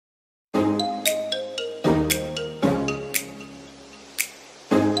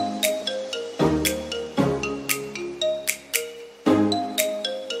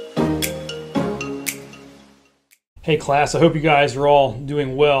Hey class, I hope you guys are all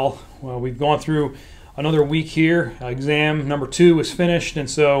doing well. We've gone through another week here. Exam number 2 is finished, and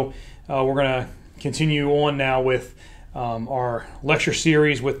so we're going to continue on now with our lecture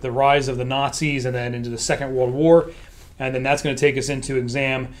series with the rise of the Nazis and then into the Second World War, and then that's going to take us into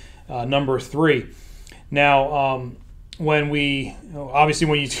exam number 3. Now, when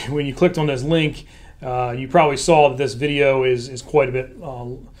you clicked on this link, you probably saw that this video is quite a bit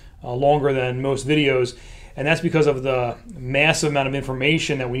longer than most videos. And that's because of the massive amount of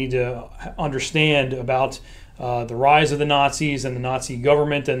information that we need to understand about the rise of the Nazis and the Nazi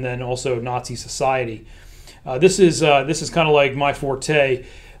government, and then also Nazi society. This is kind of like my forte.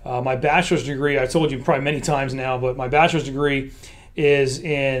 My bachelor's degree, I told you probably many times now, but my bachelor's degree is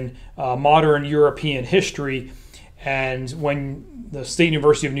in modern European history. And when the State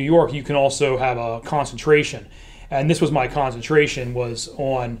University of New York, you can also have a concentration. And this was my concentration, was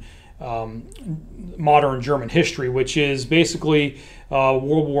on modern German history, which is basically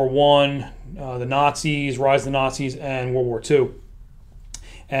World War I, the Nazis, rise of the Nazis, and World War II.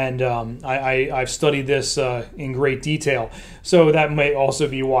 And I've studied this in great detail. So that may also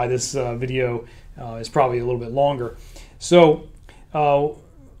be why this video is probably a little bit longer. So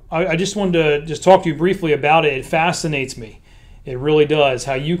I just wanted to talk to you briefly about it. It fascinates me. It really does.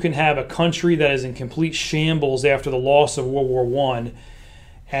 How you can have a country that is in complete shambles after the loss of World War I,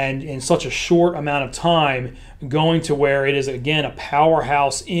 and in such a short amount of time going to where it is again a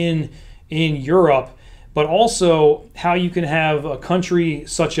powerhouse in Europe, but also how you can have a country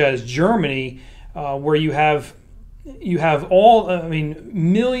such as Germany where you have millions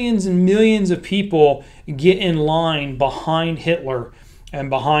and millions of people get in line behind Hitler and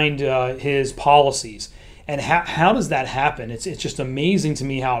behind his policies. And how does that happen? It's just amazing to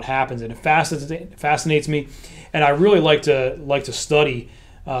me how it happens, and it fascinates me, and I really like to study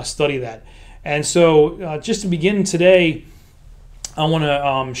that. And so just to begin today, I want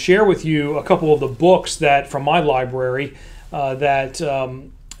to share with you a couple of the books that from my library that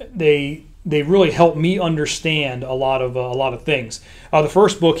they really help me understand a lot of things. The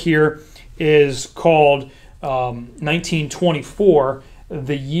first book here is called 1924,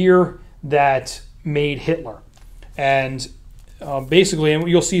 The Year That Made Hitler. And basically, and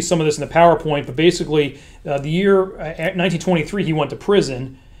you'll see some of this in the PowerPoint, but basically the year 1923 he went to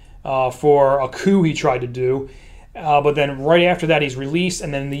prison for a coup he tried to do, but then right after that he's released,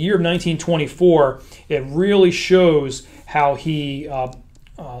 and then in the year of 1924 it really shows how he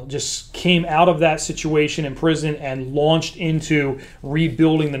just came out of that situation in prison and launched into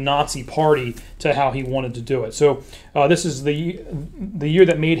rebuilding the Nazi Party to how he wanted to do it. So this is the Year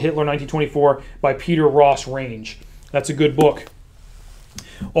That Made Hitler, 1924, by Peter Ross Range. That's a good book.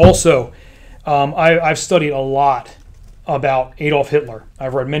 Also, I've studied a lot about Adolf Hitler.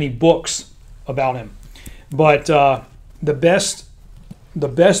 I've read many books about him, but the best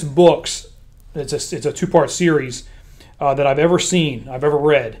books, it's a 2-part series that I've ever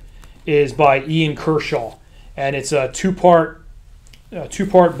read, is by Ian Kershaw, and it's a two-part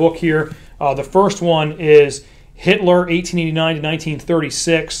book here. The first one is Hitler, 1889 to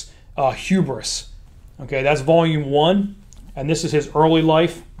 1936, Hubris. Okay, that's volume 1, and this is his early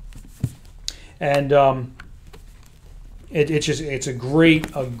life, and it's a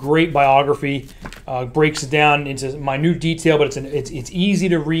great biography. Breaks it down into minute detail, but it's easy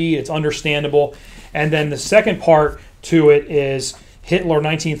to read, it's understandable. And then the second part to it is Hitler,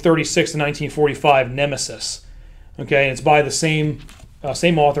 1936 to 1945, Nemesis. Okay, and it's by the same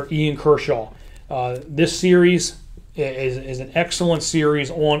author, Ian Kershaw. This series is an excellent series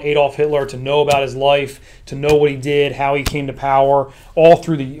on Adolf Hitler, to know about his life, to know what he did, how he came to power, all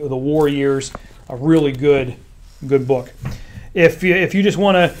through the war years. A really good book. If you just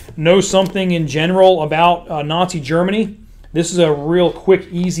want to know something in general about Nazi Germany, this is a real quick,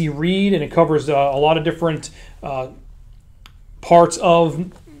 easy read, and it covers a lot of different parts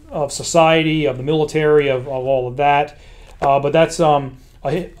of society, of the military, of all of that. But that's a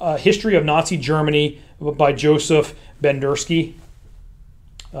History of Nazi Germany by Joseph Bendersky.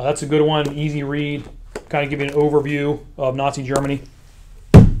 That's a good one, easy read, kind of give you an overview of Nazi Germany.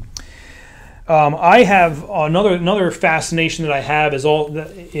 I have another fascination that I have is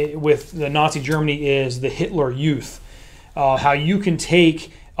with the Nazi Germany is the Hitler Youth. How you can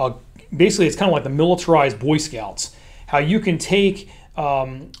take basically it's kind of like the militarized Boy Scouts. How you can take a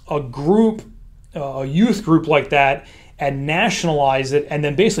youth group like that and nationalize it and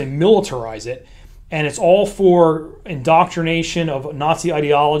then basically militarize it, and it's all for indoctrination of Nazi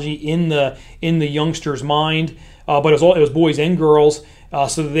ideology in the youngster's mind. But it was boys and girls.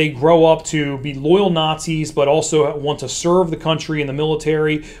 So that they grow up to be loyal Nazis, but also want to serve the country in the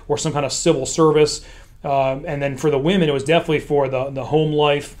military or some kind of civil service. And then for the women, it was definitely for the home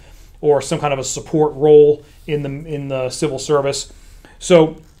life or some kind of a support role in the civil service.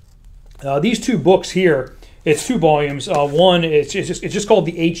 So these two books here, it's 2 volumes. One, it's just called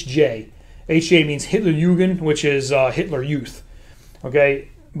the HJ. HJ means Hitlerjugend, which is Hitler Youth. Okay,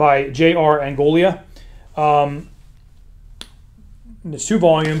 by J.R. Angolia. There's 2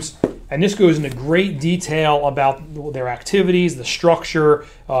 volumes, and this goes into great detail about their activities, the structure,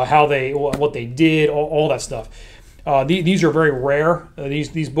 what they did, all that stuff. These are very rare.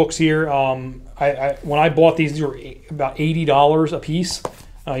 These books here. When I bought these were about $80 a piece.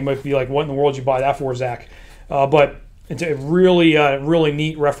 You might be like, "What in the world did you buy that for, Zach?" But it's a really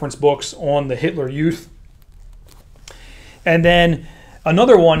neat reference books on the Hitler Youth. And then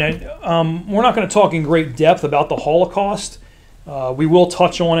another one. We're not going to talk in great depth about the Holocaust. We will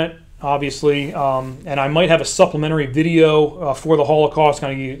touch on it, obviously, and I might have a supplementary video for the Holocaust,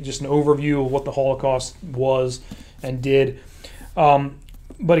 kind of give you just an overview of what the Holocaust was and did.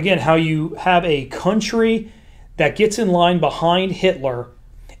 But again, how you have a country that gets in line behind Hitler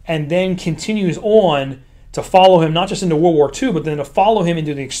and then continues on to follow him, not just into World War II, but then to follow him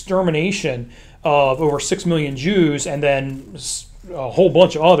into the extermination of over 6 million Jews, and then a whole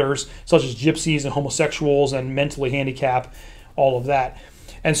bunch of others, such as gypsies and homosexuals and mentally handicapped, all of that.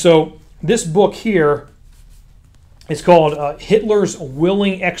 And so this book here is called Hitler's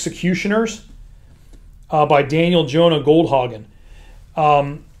Willing Executioners by Daniel Jonah Goldhagen.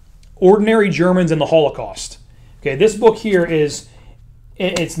 Ordinary Germans in the Holocaust. Okay, this book here is,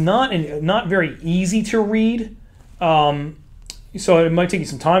 it's not very easy to read, so it might take you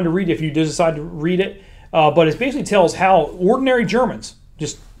some time to read if you decide to read it, but it basically tells how ordinary Germans,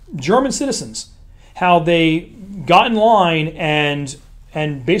 just German citizens, how they got in line and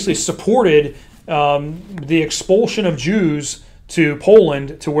basically supported the expulsion of Jews to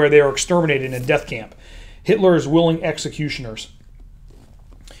Poland, to where they were exterminated in a death camp. Hitler's Willing Executioners.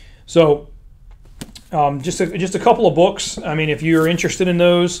 So just a couple of books. I mean, if you're interested in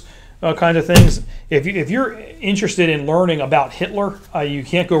those kind of things, if you're interested in learning about Hitler, you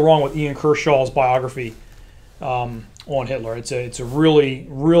can't go wrong with Ian Kershaw's biography on Hitler. It's a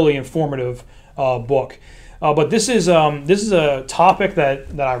really informative book. But this is a topic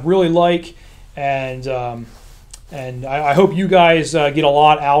that I really like, and I hope you guys get a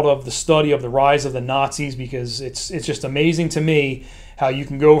lot out of the study of the rise of the Nazis, because it's just amazing to me how you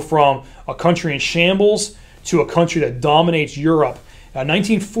can go from a country in shambles to a country that dominates Europe.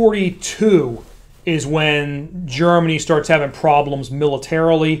 1942 is when Germany starts having problems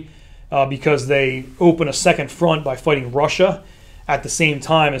militarily because they open a second front by fighting Russia at the same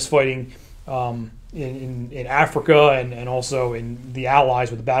time as fighting in Africa and also in the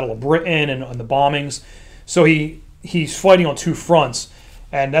Allies with the Battle of Britain and the bombings. So he's fighting on 2 fronts,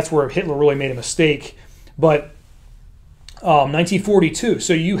 and that's where Hitler really made a mistake. But 1942,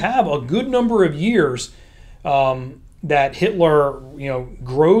 so you have a good number of years that Hitler,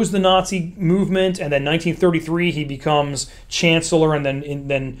 grows the Nazi movement, and then 1933 he becomes chancellor, and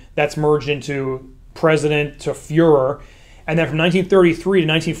then that's merged into president to Führer. And then from 1933 to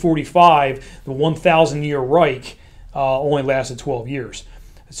 1945, the 1,000-year Reich only lasted 12 years.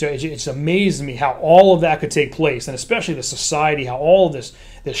 So it's amazing to me how all of that could take place, and especially the society, how all of this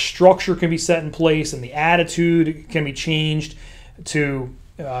structure can be set in place, and the attitude can be changed to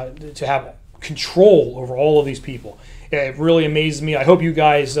have control over all of these people. It really amazes me. I hope you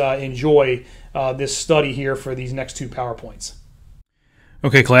guys enjoy this study here for these next 2 PowerPoints.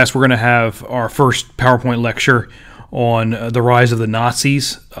 Okay, class, we're going to have our first PowerPoint lecture on the rise of the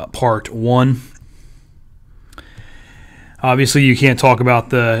Nazis, part 1. Obviously, you can't talk about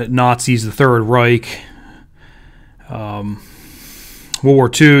the Nazis, the Third Reich, World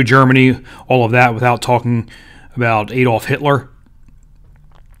War II, Germany, all of that without talking about Adolf Hitler.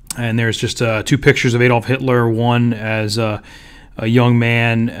 And there's just 2 pictures of Adolf Hitler, one as a young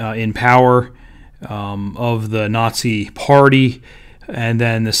man in power of the Nazi Party, and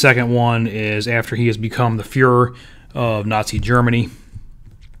then the second one is after he has become the Führer of Nazi Germany.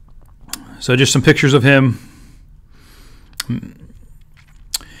 So just some pictures of him.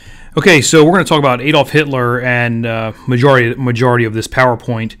 Okay, so we're going to talk about Adolf Hitler and majority of this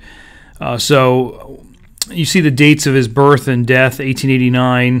PowerPoint. So you see the dates of his birth and death: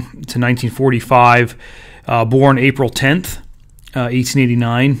 1889 to 1945. Born April 10th,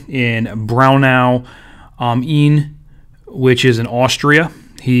 1889 in Braunau am Inn, which is in Austria.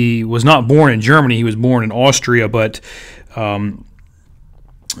 He was not born in Germany; he was born in Austria. But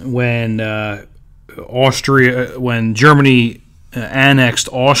when Germany annexed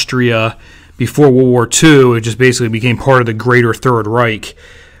Austria before World War II, it just basically became part of the Greater Third Reich.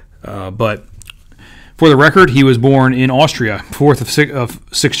 But For the record, he was born in Austria, fourth of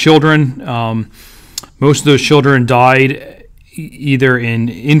six children. Most of those children died either in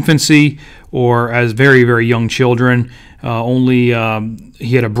infancy or as very, very young children. He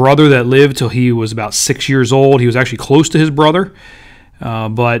had a brother that lived till he was about 6 years old. He was actually close to his brother,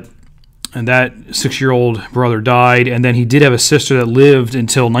 but that 6-year-old brother died. And then he did have a sister that lived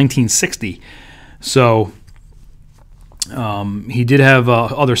until 1960. So he did have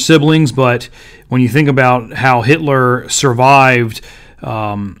other siblings, but when you think about how Hitler survived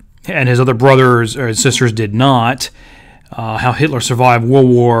and his other brothers or his sisters did not, how Hitler survived World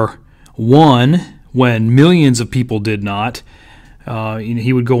War I when millions of people did not,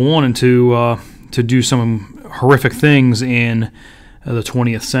 he would go on to do some horrific things in the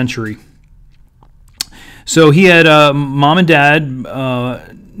 20th century. So he had mom and dad.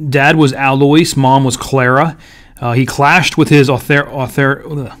 Dad was Alois, mom was Clara. He clashed with his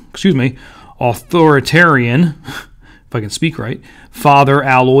authoritarian, if I can speak right, father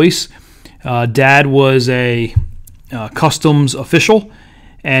Alois. Dad was a customs official,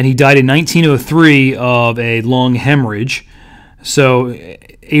 and he died in 1903 of a lung hemorrhage. So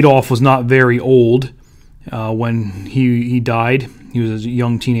Adolf was not very old when he died. He was a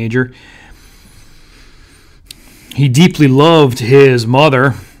young teenager. He deeply loved his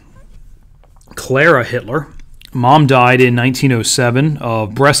mother, Clara Hitler. Mom died in 1907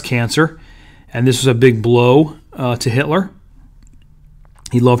 of breast cancer, and this was a big blow to Hitler.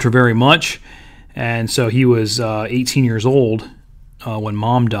 He loved her very much, and so he was 18 years old when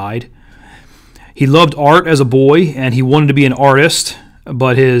Mom died. He loved art as a boy, and he wanted to be an artist,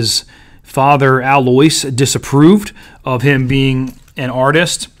 but his father, Alois, disapproved of him being an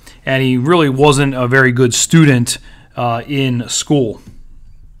artist, and he really wasn't a very good student in school.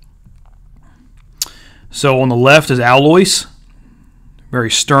 So on the left is Alois,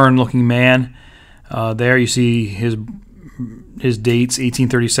 very stern-looking man. There you see his dates,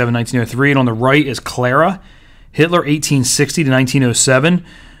 1837, 1903. And on the right is Clara Hitler, 1860 to 1907.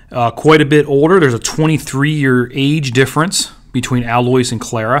 Quite a bit older. There's a 23-year age difference between Alois and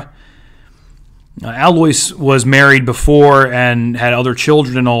Clara. Alois was married before and had other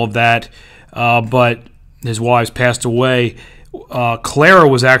children and all of that, but his wives passed away. Clara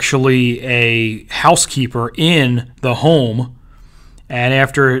was actually a housekeeper in the home, and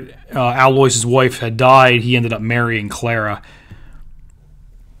after Alois' wife had died, he ended up marrying Clara.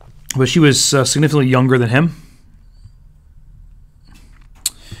 But she was significantly younger than him.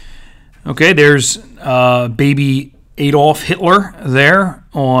 Okay, there's baby Adolf Hitler there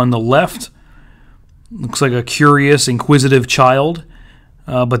on the left. Looks like a curious, inquisitive child.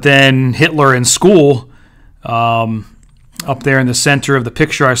 But then Hitler in school, up there in the center of the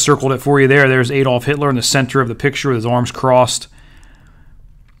picture, I circled it for you there. There's Adolf Hitler in the center of the picture with his arms crossed.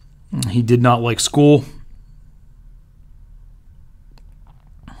 He did not like school.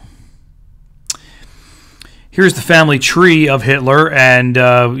 Here's the family tree of Hitler, and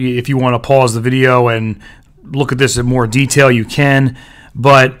if you want to pause the video and look at this in more detail, you can.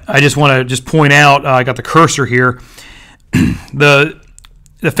 But I just want to point out, I got the cursor here.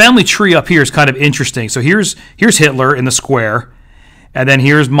 The family tree up here is kind of interesting. So here's Hitler in the square, and then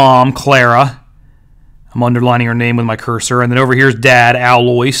here's Mom, Clara. I'm underlining her name with my cursor. And then over here's Dad,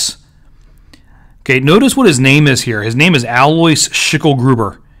 Alois. Okay, notice what his name is here. His name is Alois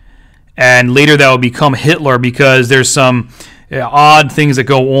Schicklgruber. And later that will become Hitler because there's some odd things that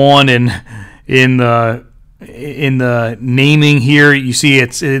go on in the naming here. You see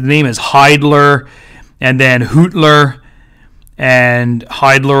its name is Heidler, and then Hütler, and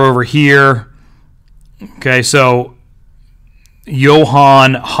Heidler over here. Okay, so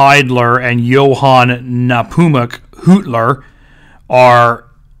Johann Heidler and Johann Nepomuk Hütler are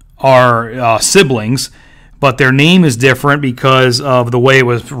siblings, but their name is different because of the way it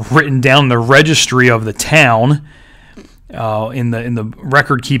was written down in the registry of the town, in the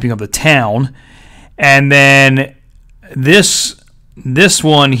record keeping of the town. And then this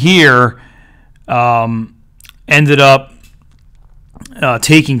one here ended up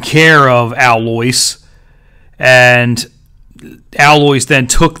taking care of Alois, and Alois then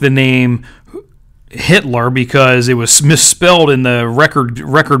took the name Hitler because it was misspelled in the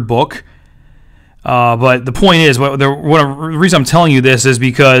record book. But the point is, the reason I'm telling you this is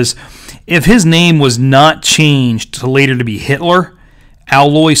because if his name was not changed to later to be Hitler,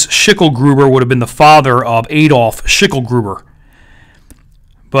 Alois Schicklgruber would have been the father of Adolf Schicklgruber.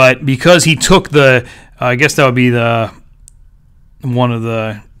 But because he took I guess that would be one of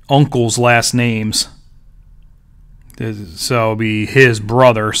the uncle's last names. So it would be his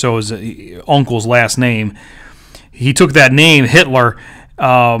brother, so his uncle's last name. He took that name, Hitler.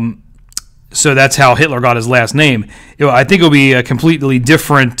 so that's how Hitler got his last name. I think it'll be a completely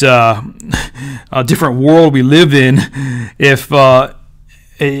different a different world we live in if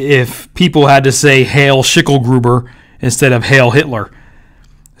people had to say Hail Schicklgruber instead of Hail Hitler.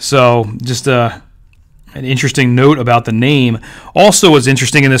 So just an interesting note about the name. Also, what's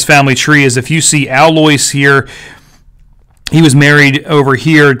interesting in this family tree is if you see Alois here, he was married over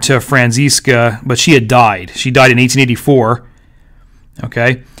here to Franziska, but she had died. She died in 1884.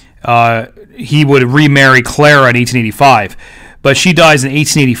 Okay. He would remarry Clara in 1885, but she dies in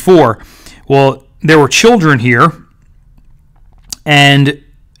 1884. Well, there were children here, and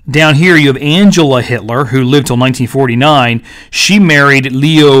down here you have Angela Hitler, who lived till 1949. She married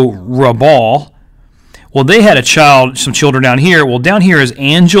Leo Rabal. Well, they had some children down here. Well, down here is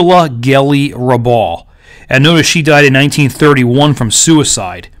Angela Gelly Rabal, and notice she died in 1931 from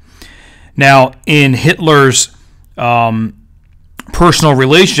suicide. Now, in Hitler's personal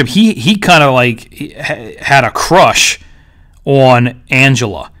relationship, he kind of like had a crush on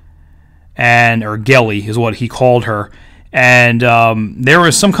Angela, or Gelly is what he called her, and there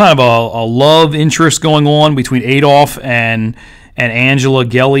was some kind of a love interest going on between Adolf and Angela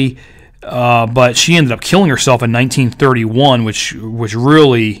Gelly, but she ended up killing herself in 1931, which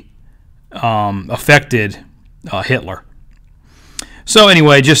really affected Hitler. So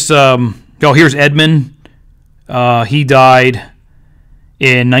anyway, here's Edmund. He died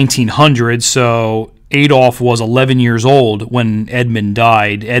in 1900, so Adolf was 11 years old when Edmund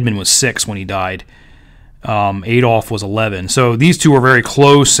died. Edmund was 6 when he died. Adolf was 11. So these two were very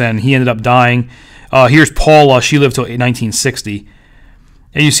close, and he ended up dying. Here's Paula. She lived till 1960.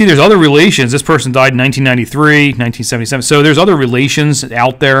 And you see there's other relations. This person died in 1993, 1977. So there's other relations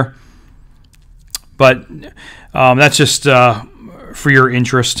out there. But that's just for your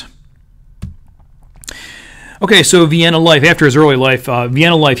interest. Okay, so Vienna life. After his early life,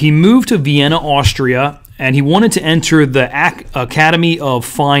 Vienna life, he moved to Vienna, Austria, and he wanted to enter the Academy of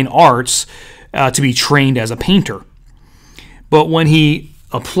Fine Arts to be trained as a painter. But when he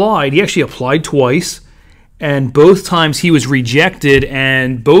applied, he actually applied twice, and both times he was rejected,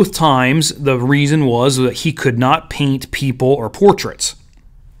 and both times the reason was that he could not paint people or portraits.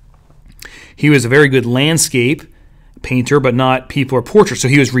 He was a very good landscape painter, but not people or portraits, so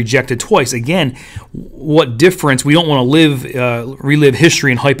he was rejected twice. Again, what difference? We don't want to relive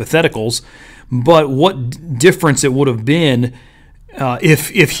history in hypotheticals, but what difference it would have been if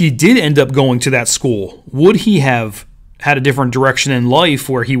he did end up going to that school? Would he have had a different direction in life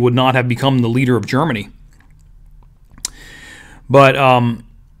where he would not have become the leader of Germany? But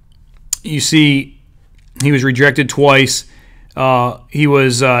you see, he was rejected twice. He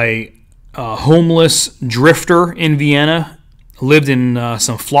was a homeless drifter in Vienna, lived in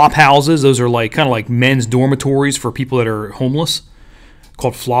some flop houses. Those are kind of like men's dormitories for people that are homeless,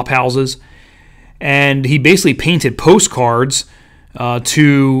 called flop houses. And he basically painted postcards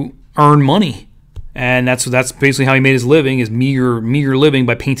to earn money, and that's basically how he made his living, his meager living,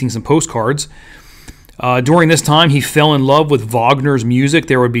 by painting some postcards. During this time, he fell in love with Wagner's music.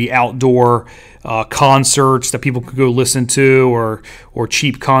 There would be outdoor concerts that people could go listen to, or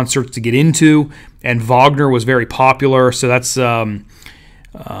cheap concerts to get into, and Wagner was very popular. So that's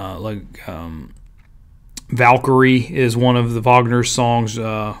Valkyrie is one of the Wagner songs.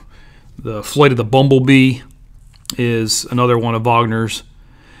 The Flight of the Bumblebee is another one of Wagner's.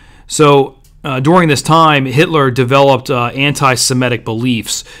 So during this time, Hitler developed anti-Semitic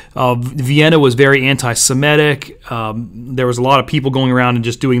beliefs. Vienna was very anti-Semitic. There was a lot of people going around and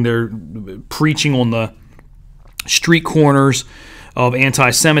just doing their preaching on the street corners of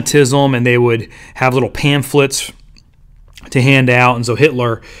anti-Semitism, and they would have little pamphlets to hand out. And so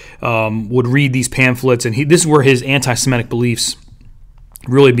Hitler would read these pamphlets, and this is where his anti-Semitic beliefs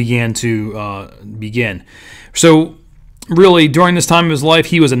really began to begin. So really, during this time of his life,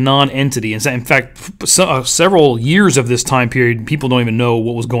 he was a non-entity. In fact, several years of this time period, people don't even know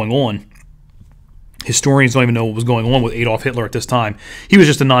what was going on. Historians don't even know what was going on with Adolf Hitler at this time. He was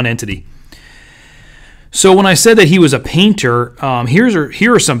just a non-entity. So when I said that he was a painter,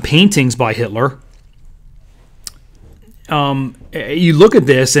 here are some paintings by Hitler. You look at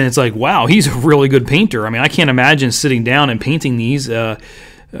this and it's like, wow, he's a really good painter. I mean, I can't imagine sitting down and painting these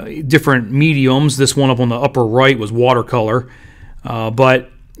different mediums. This one up on the upper right was watercolor, but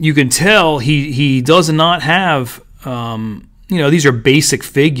you can tell he does not have, these are basic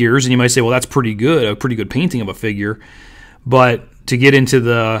figures, and you might say, well, that's pretty good, a pretty good painting of a figure. But to get into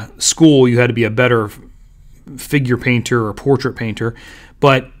the school, you had to be a better figure painter or portrait painter.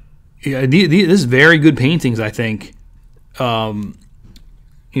 But this is very good paintings, I think. For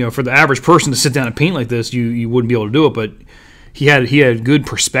the average person to sit down and paint like this, you wouldn't be able to do it. But he had good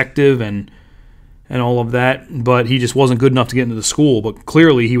perspective, and and all of that, but he just wasn't good enough to get into the school. But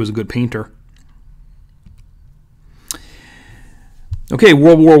clearly he was a good painter. Okay,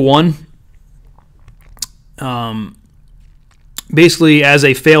 World War I. Basically, as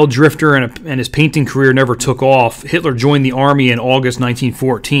a failed drifter and his painting career never took off, Hitler joined the army in August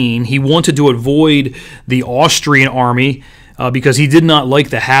 1914. He wanted to avoid the Austrian army because he did not like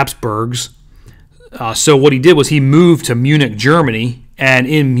the Habsburgs. So what he did was he moved to Munich, Germany, and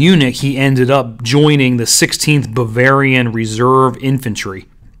in Munich he ended up joining the 16th Bavarian Reserve Infantry.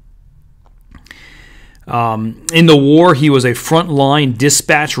 In the war, he was a frontline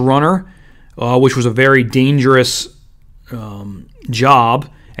dispatch runner, which was a very dangerous job,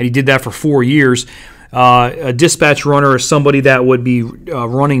 and he did that for 4 years. A dispatch runner is somebody that would be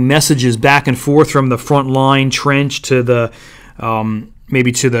running messages back and forth from the front line trench to the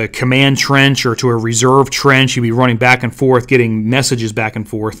maybe to the command trench or to a reserve trench. He'd be running back and forth, getting messages back and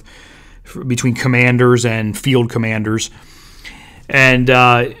forth between commanders and field commanders. And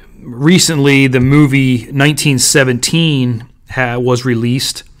recently, the movie 1917 was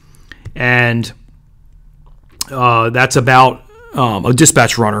released, and that's about a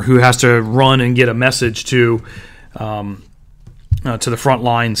dispatch runner who has to run and get a message to the front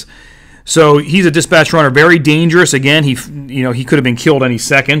lines. So he's a dispatch runner, very dangerous. Again, he could have been killed any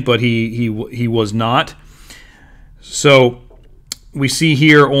second, but he was not. So we see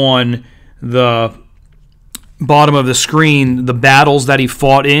here on the bottom of the screen the battles that he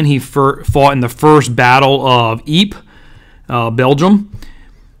fought in. He fought in the first battle of Ypres, Belgium.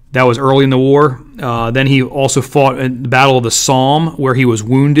 That was early in the war. Then he also fought in the Battle of the Somme, where he was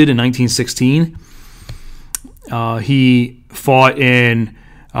wounded in 1916. He fought in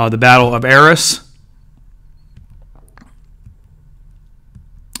the Battle of Arras.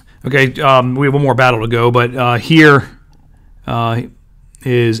 Okay, we have one more battle to go, but here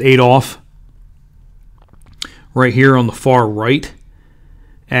is Adolf, right here on the far right.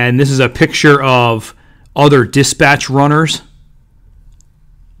 And this is a picture of other dispatch runners.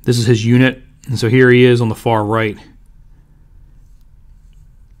 This is his unit, and so here he is on the far right.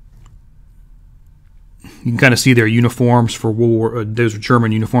 You can kind of see their uniforms for those are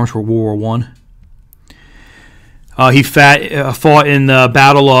German uniforms for World War I. He fought in the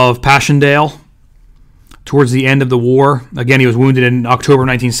Battle of Passchendaele towards the end of the war. Again, he was wounded in October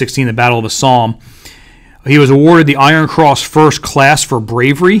 1916, the Battle of the Somme. He was awarded the Iron Cross First Class for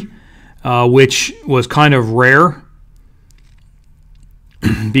bravery, which was kind of rare,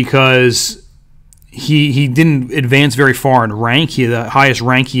 because he didn't advance very far in rank. The highest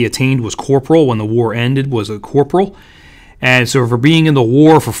rank he attained was corporal. When the war ended, was a corporal. And so for being in the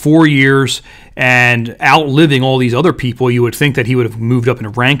war for 4 years and outliving all these other people, you would think that he would have moved up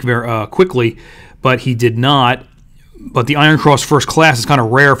in rank very quickly, but he did not. But the Iron Cross First Class is kind of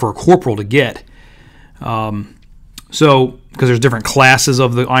rare for a corporal to get. So because there's different classes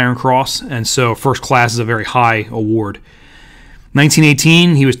of the Iron Cross, and so First Class is a very high award.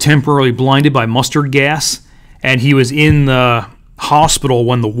 1918, he was temporarily blinded by mustard gas, and he was in the hospital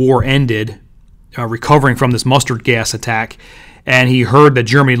when the war ended, recovering from this mustard gas attack, and he heard that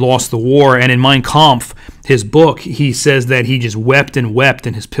Germany lost the war, and in Mein Kampf, his book, he says that he just wept and wept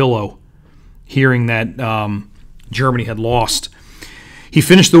in his pillow, hearing that Germany had lost. He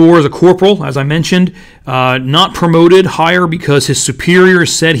finished the war as a corporal, as I mentioned, not promoted higher because his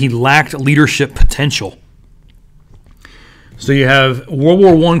superiors said he lacked leadership potential. So you have World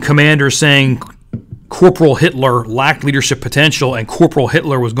War I commanders saying Corporal Hitler lacked leadership potential, and Corporal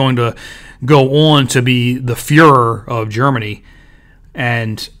Hitler was going to go on to be the Führer of Germany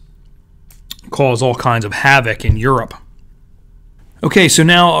and cause all kinds of havoc in Europe. Okay, so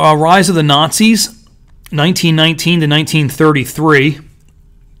now rise of the Nazis, 1919 to 1933.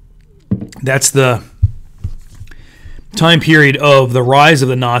 That's the time period of the rise of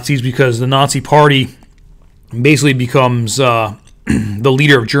the Nazis, because the Nazi Party basically becomes the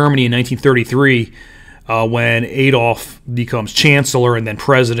leader of Germany in 1933 when Adolf becomes chancellor and then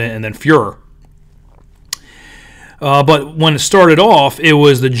president and then Führer. But when it started off, it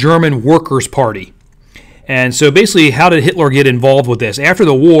was the German Workers' Party. And so basically, how did Hitler get involved with this? After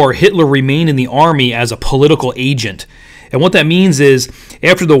the war, Hitler remained in the army as a political agent. And what that means is,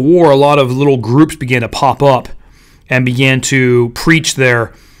 after the war, a lot of little groups began to pop up and began to preach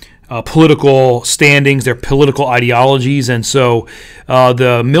their political standings, their political ideologies, and so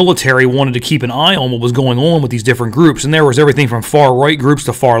the military wanted to keep an eye on what was going on with these different groups, and there was everything from far-right groups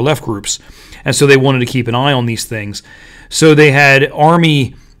to far-left groups, and so they wanted to keep an eye on these things. So they had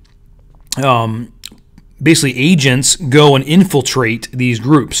army, basically agents, go and infiltrate these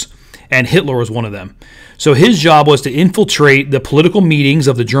groups, and Hitler was one of them. So his job was to infiltrate the political meetings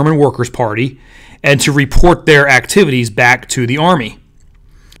of the German Workers' Party and to report their activities back to the Army.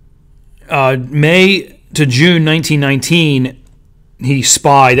 May to June 1919, he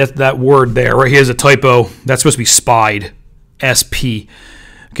spied. That's that word there, right? Here's a typo. That's supposed to be spied. SP.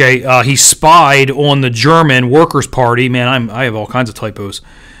 Okay, he spied on the German Workers' Party. Man, I have all kinds of typos.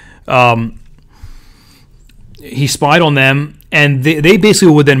 He spied on them, and they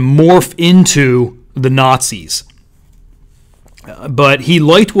basically would then morph into the Nazis. But he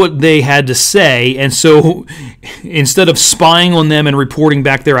liked what they had to say, and so instead of spying on them and reporting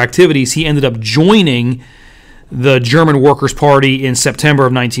back their activities, he ended up joining the German Workers' Party in September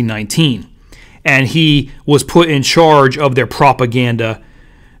of 1919. And he was put in charge of their propaganda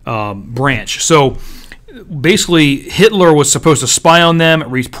branch. So basically, Hitler was supposed to spy on them,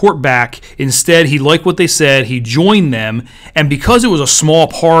 report back. Instead, he liked what they said. He joined them, and because it was a small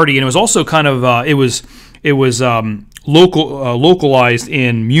party, and it was also kind of localized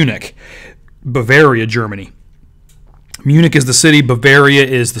in Munich, Bavaria, Germany. Munich is the city, Bavaria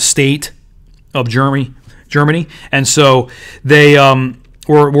is the state of Germany, and so they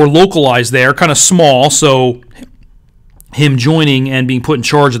were localized there, kind of small. So him joining and being put in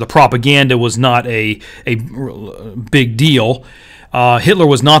charge of the propaganda was not a big deal. Hitler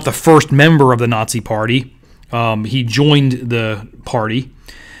was not the first member of the Nazi Party. He joined the party.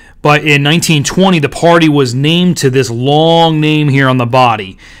 But in 1920, the party was named to this long name here on the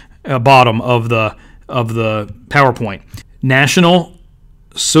bottom of the PowerPoint: National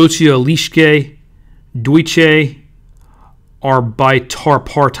Sozialistische Deutsche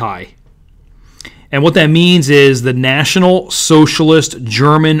Arbeiterpartei. And what that means is the National Socialist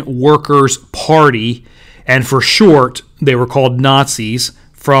German Workers' Party, and for short, they were called Nazis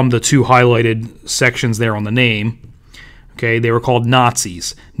from the two highlighted sections there on the name. Okay, they were called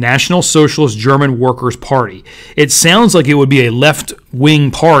Nazis. National Socialist German Workers' Party. It sounds like it would be a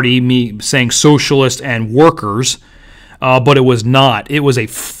left-wing party, me saying socialist and workers, but it was not. It was a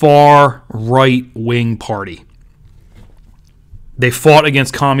far right-wing party. They fought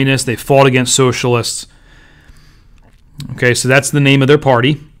against communists. They fought against socialists. Okay, so that's the name of their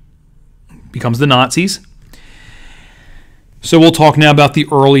party. Becomes the Nazis. So we'll talk now about the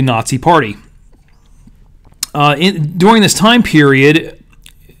early Nazi Party. During this time period,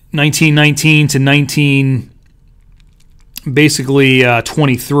 1919 to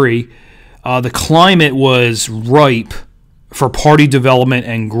 23, the climate was ripe for party development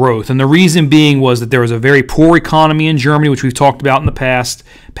and growth. And the reason being was that there was a very poor economy in Germany, which we've talked about in the past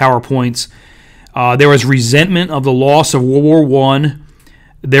PowerPoints. There was resentment of the loss of World War I.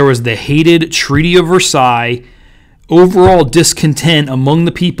 There was the hated Treaty of Versailles, overall discontent among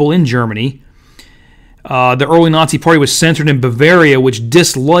the people in Germany. The early Nazi Party was centered in Bavaria, which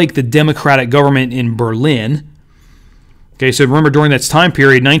disliked the democratic government in Berlin. Okay, so remember during that time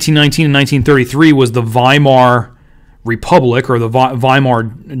period, 1919 and 1933 was the Weimar Republic, or the Weimar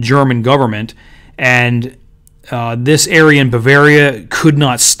German government, and this area in Bavaria could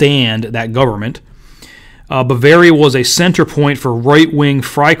not stand that government. Bavaria was a center point for right-wing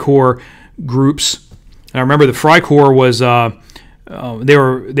Freikorps groups. And I remember the Freikorps was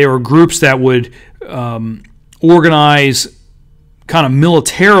they were groups that would organize kind of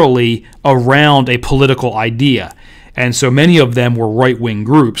militarily around a political idea. And so many of them were right-wing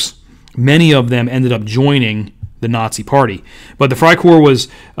groups. Many of them ended up joining the Nazi Party. But the Freikorps was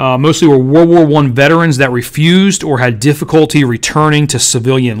mostly were World War I veterans that refused or had difficulty returning to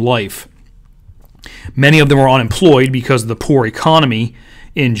civilian life. Many of them were unemployed because of the poor economy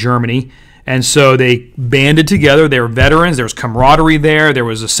in Germany. And so they banded together. They were veterans. There was camaraderie there. There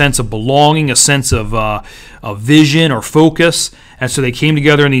was a sense of belonging, a sense of vision or focus. And so they came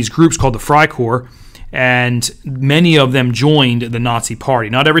together in these groups called the Freikorps, and many of them joined the Nazi Party.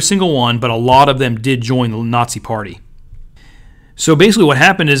 Not every single one, but a lot of them did join the Nazi Party. So basically what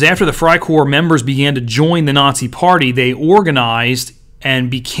happened is after the Freikorps members began to join the Nazi Party, they organized and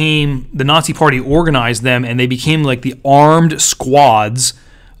became, the Nazi Party organized them, and they became like the armed squads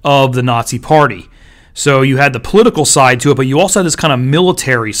of the Nazi Party. So you had the political side to it, but you also had this kind of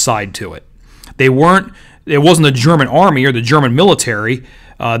military side to it. It wasn't the German army or the German military.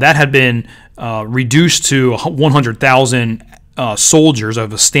 That had been reduced to 100,000 soldiers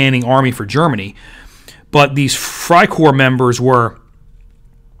of a standing army for Germany. But these Freikorps members were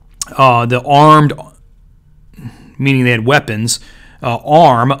the armed, meaning they had weapons,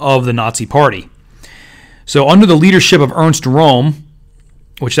 arm of the Nazi Party. So under the leadership of Ernst Röhm,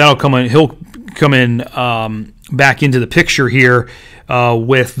 which he'll come in back into the picture here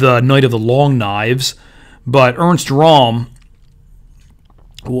with the Night of the Long Knives, but Ernst Röhm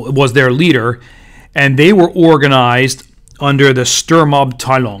was their leader, and they were organized under the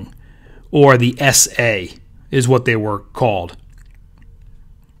Sturmabteilung, or the SA is what they were called.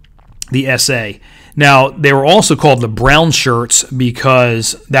 The SA. Now, they were also called the brown shirts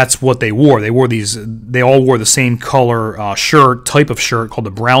because that's what they wore. They all wore the same color type of shirt called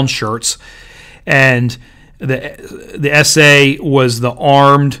the brown shirts. And the SA was the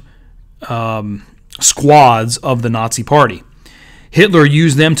armed squads of the Nazi Party. Hitler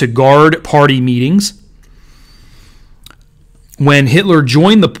used them to guard party meetings. When Hitler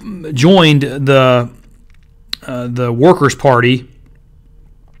joined the Workers' Party,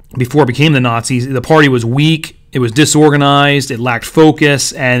 before it became the Nazis, the party was weak, it was disorganized, it lacked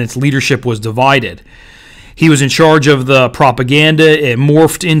focus, and its leadership was divided. He was in charge of the propaganda. It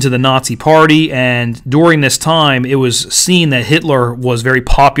morphed into the Nazi Party, and during this time, it was seen that Hitler was very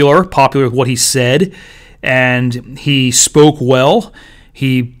popular with what he said, and he spoke well.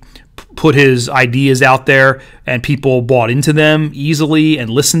 He put his ideas out there, and people bought into them easily and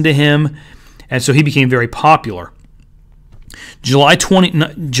listened to him, and so he became very popular. July of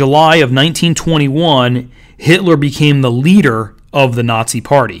 1921, Hitler became the leader of the Nazi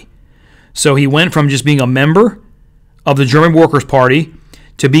Party. So he went from just being a member of the German Workers' Party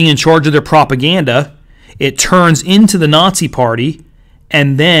to being in charge of their propaganda. It turns into the Nazi Party,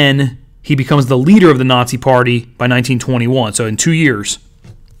 and then he becomes the leader of the Nazi Party by 1921. So in 2 years,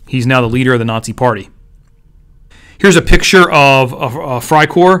 he's now the leader of the Nazi Party. Here's a picture of a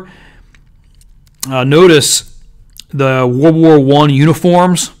Freikorps. Notice the World War I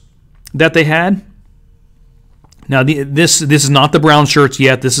uniforms that they had. Now, this is not the brown shirts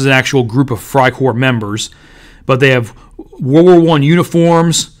yet. This is an actual group of Freikorps members. But they have World War I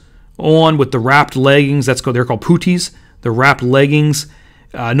uniforms on with the wrapped leggings. They're called putties, the wrapped leggings.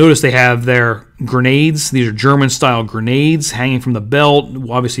 Notice they have their grenades. These are German-style grenades hanging from the belt,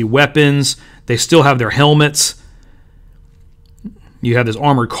 obviously weapons. They still have their helmets. You have this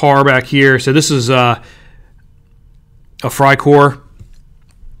armored car back here. So this is a Freikorps.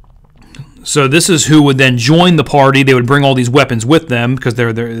 So this is who would then join the party. They would bring all these weapons with them because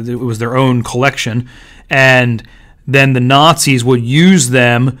it was their own collection. And then the Nazis would use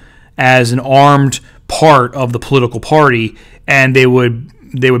them as an armed part of the political party, and they would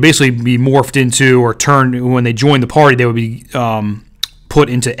basically be morphed into or turned, when they joined the party, they would be put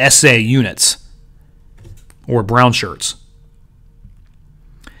into SA units or brown shirts.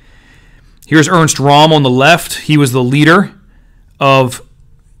 Here's Ernst Röhm on the left. He was the leader of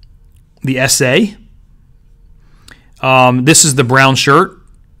the SA. This is the brown shirt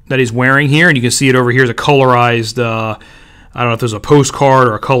that he's wearing here, and you can see it over here as a colorized, I don't know if there's a postcard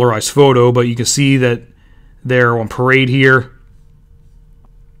or a colorized photo, but you can see that they're on parade here.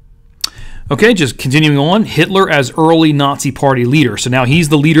 Okay, just continuing on. Hitler as early Nazi Party leader. So now he's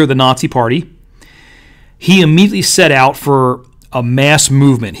the leader of the Nazi Party. He immediately set out for a mass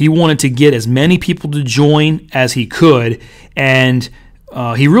movement. He wanted to get as many people to join as he could, and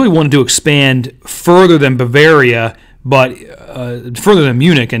he really wanted to expand further than Bavaria, but further than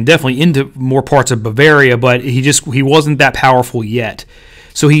Munich, and definitely into more parts of Bavaria, but he wasn't that powerful yet.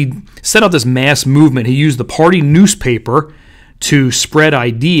 So he set up this mass movement. He used the party newspaper to spread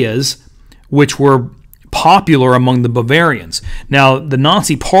ideas which were popular among the Bavarians. Now, the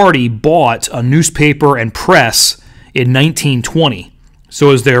Nazi Party bought a newspaper and press in 1920.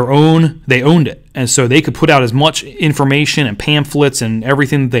 So as their own, they owned it. And so they could put out as much information and pamphlets and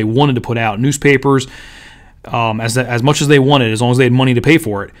everything that they wanted to put out, newspapers, as much as they wanted, as long as they had money to pay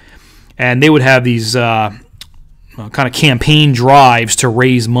for it. And they would have these kind of campaign drives to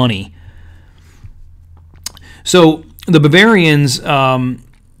raise money. So the Bavarians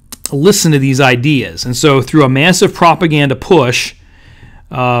listened to these ideas. And so through a massive propaganda push,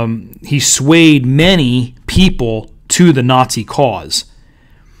 he swayed many people to the Nazi cause.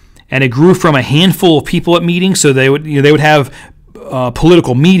 And it grew from a handful of people at meetings. So they would have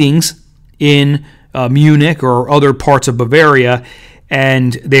political meetings in Munich or other parts of Bavaria,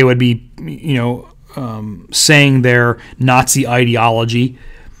 and they would be saying their Nazi ideology,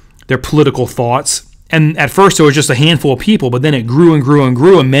 their political thoughts. And at first it was just a handful of people, but then it grew and grew and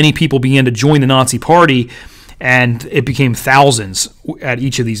grew, and many people began to join the Nazi Party, and it became thousands at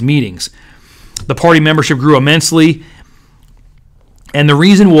each of these meetings. The party membership grew immensely. And the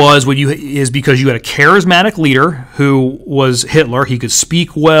reason is because you had a charismatic leader who was Hitler. He could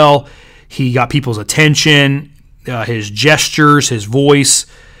speak well. He got people's attention, his gestures, his voice.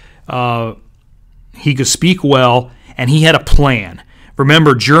 He could speak well, and he had a plan.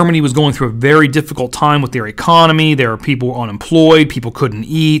 Remember, Germany was going through a very difficult time with their economy. There were people unemployed. People couldn't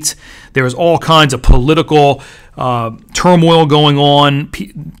eat. There was all kinds of political turmoil going on,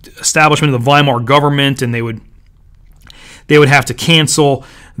 establishment of the Weimar government, and they would have to cancel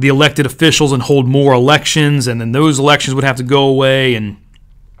the elected officials and hold more elections, and then those elections would have to go away and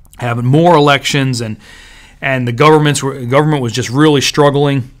have more elections, and the government was just really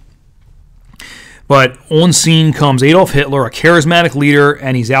struggling. But on scene comes Adolf Hitler, a charismatic leader,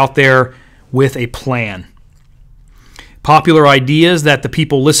 and he's out there with a plan. Popular ideas that the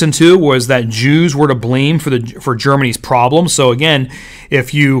people listened to was that Jews were to blame for Germany's problems. So again,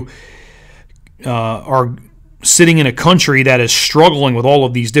 if you are sitting in a country that is struggling with all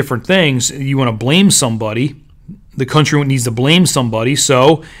of these different things, you want to blame somebody. The country needs to blame somebody.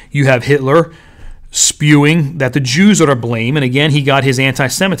 So you have Hitler spewing that the Jews are to blame. And again, he got his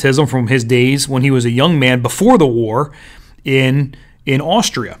anti-Semitism from his days when he was a young man before the war in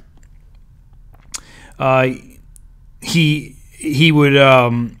Austria. He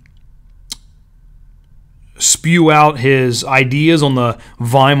would spew out his ideas on the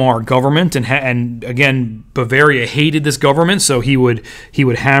Weimar government, and again, Bavaria hated this government, so he would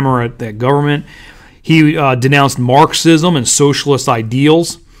hammer at that government. He denounced Marxism and socialist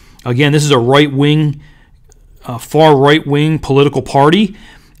ideals. Again, this is a right-wing, far right-wing political party,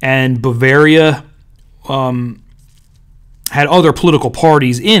 and Bavaria had other political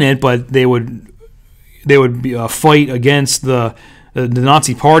parties in it, but they would fight against the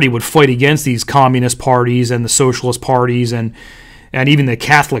Nazi Party would fight against these communist parties and the socialist parties and even the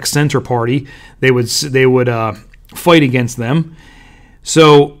Catholic Center Party. They would fight against them.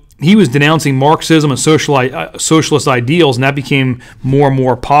 So he was denouncing Marxism and socialist ideals, and that became more and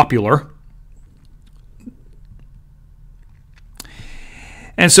more popular.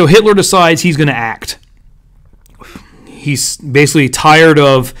 And so Hitler decides he's going to act. He's basically tired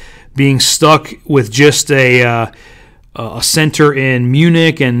of being stuck with just a center in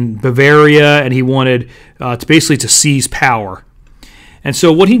Munich and Bavaria, and he wanted to seize power. And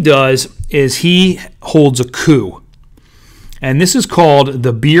so what he does is he holds a coup. And this is called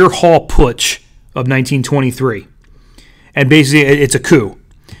the Beer Hall Putsch of 1923. And basically it's a coup.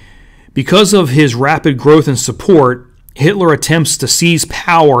 Because of his rapid growth and support, Hitler attempts to seize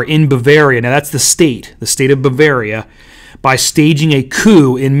power in Bavaria. Now that's the state of Bavaria, by staging a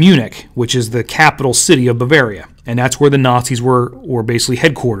coup in Munich, which is the capital city of Bavaria. And that's where the Nazis were basically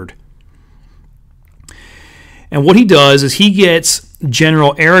headquartered. And what he does is he gets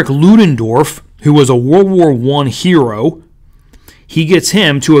General Erich Ludendorff, who was a World War I hero, he gets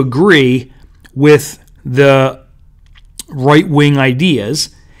him to agree with the right-wing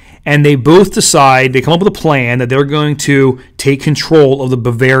ideas, and they both decide, they come up with a plan that they're going to take control of the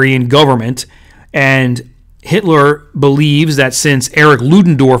Bavarian government. And Hitler believes that since Erich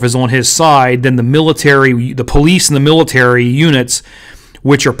Ludendorff is on his side, then the police and the military units,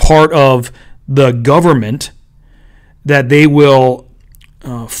 which are part of the government, that they will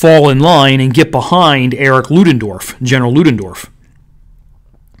fall in line and get behind Erich Ludendorff, General Ludendorff.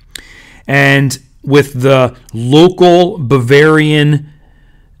 And with the local Bavarian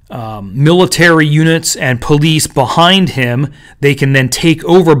military units and police behind him, they can then take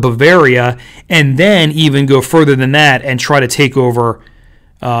over Bavaria and then even go further than that and try to take over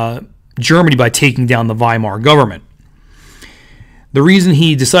Germany by taking down the Weimar government. The reason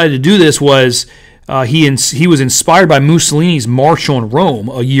he decided to do this was he was inspired by Mussolini's March on Rome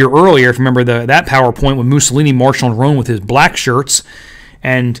a year earlier. If you remember that PowerPoint when Mussolini marched on Rome with his black shirts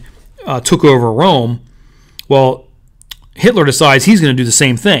and took over Rome. Well, Hitler decides he's going to do the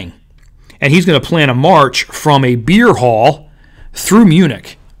same thing. And he's going to plan a march from a beer hall through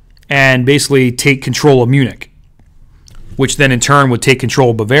Munich and basically take control of Munich, which then in turn would take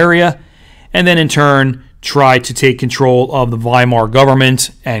control of Bavaria, and then in turn try to take control of the Weimar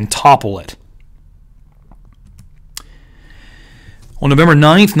government and topple it. On November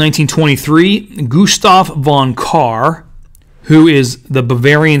 9th, 1923, Gustav von Kahr, who is the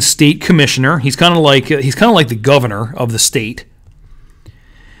Bavarian state commissioner, he's kind of like the governor of the state,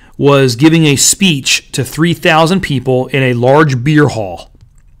 was giving a speech to 3,000 people in a large beer hall.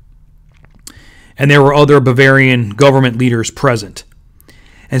 And there were other Bavarian government leaders present.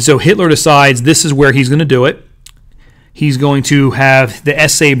 And so Hitler decides this is where he's going to do it. He's going to have the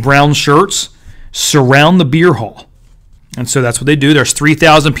SA brown shirts surround the beer hall. And so that's what they do. There's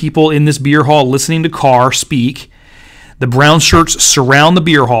 3,000 people in this beer hall listening to Kahr speak. The brown shirts surround the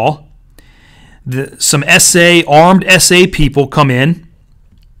beer hall. Some armed SA people come in.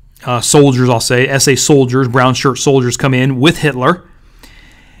 Soldiers, I'll say. SA soldiers, brown shirt soldiers come in with Hitler.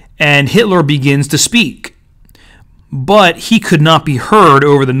 And Hitler begins to speak. But he could not be heard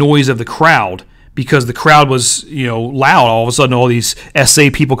over the noise of the crowd because the crowd was, loud. All of a sudden, all these SA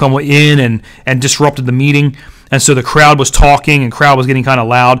people come in and disrupted the meeting. And so the crowd was talking and crowd was getting kind of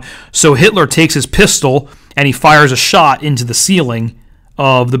loud. So Hitler takes his pistol and he fires a shot into the ceiling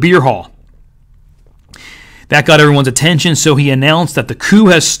of the beer hall. That got everyone's attention, so he announced that the coup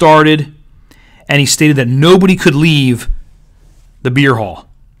has started, and he stated that nobody could leave the beer hall.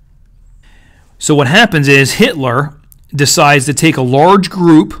 So what happens is Hitler decides to take a large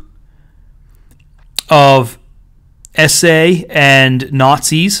group of SA and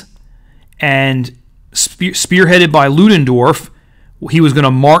Nazis, and spearheaded by Ludendorff, he was going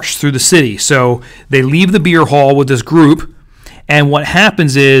to march through the city. So they leave the beer hall with this group, and what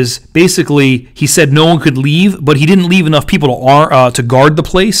happens is, basically, he said no one could leave, but he didn't leave enough people to guard the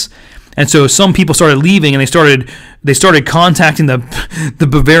place. And so some people started leaving, and they started contacting the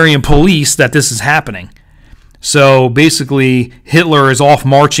Bavarian police that this is happening. So basically, Hitler is off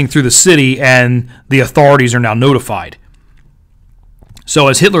marching through the city, and the authorities are now notified. So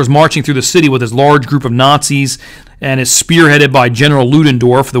as Hitler's marching through the city with his large group of Nazis and is spearheaded by General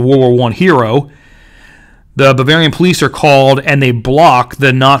Ludendorff, the World War I hero, the Bavarian police are called, and they block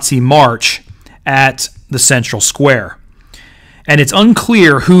the Nazi march at the central square. And it's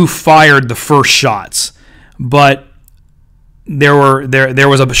unclear who fired the first shots, but there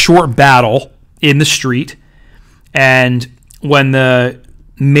was a short battle in the street, and when the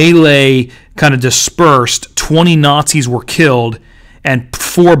melee kind of dispersed, 20 Nazis were killed, and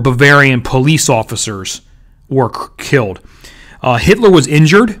 4 Bavarian police officers were killed. Hitler was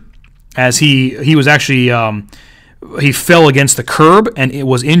injured, as he was actually he fell against the curb and it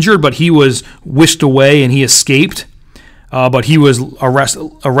was injured, but he was whisked away and he escaped. But he was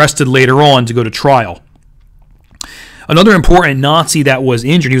arrested later on to go to trial. Another important Nazi that was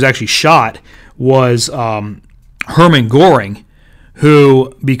injured, he was actually shot, was Hermann Göring,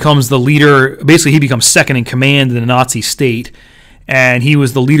 who becomes the leader. Basically, he becomes second in command in the Nazi state, and he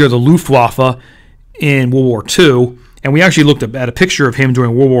was the leader of the Luftwaffe in World War II. And we actually looked at a picture of him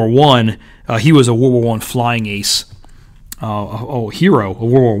during World War I. He was a World War I flying ace. A hero of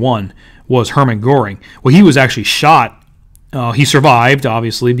World War I was Hermann Göring. Well, he was actually shot. He survived,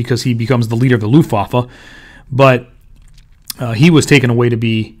 obviously, because he becomes the leader of the Luftwaffe. But he was taken away to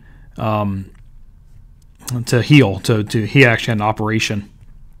be to heal. He actually had an operation.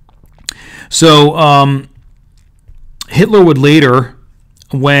 So Hitler would later,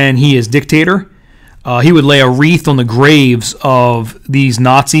 when he is dictator, he would lay a wreath on the graves of these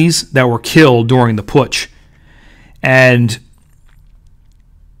Nazis that were killed during the putsch, and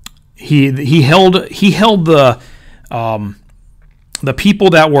he held the people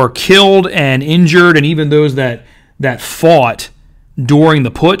that were killed and injured, and even those that fought during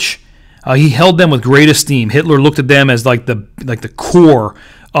the putsch. He held them with great esteem. Hitler looked at them as like the core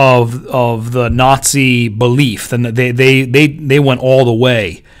of the Nazi belief, and they went all the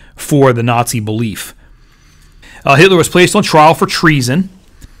way for the Nazi belief. Hitler was placed on trial for treason.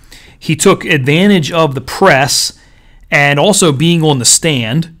 He took advantage of the press and also being on the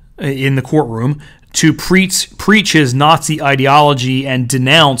stand in the courtroom to preach his Nazi ideology and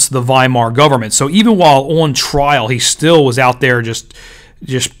denounce the Weimar government. So even while on trial, he still was out there just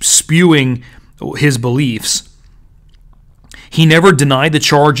spewing his beliefs. He never denied the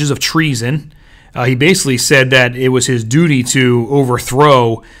charges of treason. He basically said that it was his duty to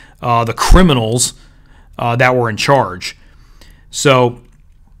overthrow the criminals that were in charge. So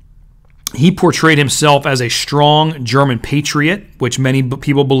he portrayed himself as a strong German patriot, which many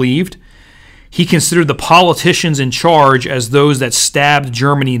people believed. He considered the politicians in charge as those that stabbed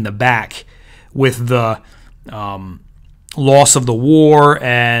Germany in the back with the loss of the war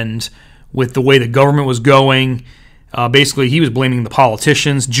and with the way the government was going. Basically, he was blaming the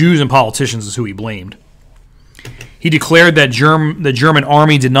politicians. Jews and politicians is who he blamed. He declared that the German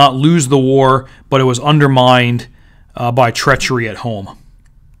army did not lose the war, but it was undermined by treachery at home.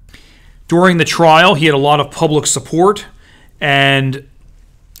 During the trial, he had a lot of public support, and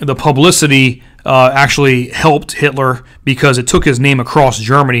the publicity actually helped Hitler because it took his name across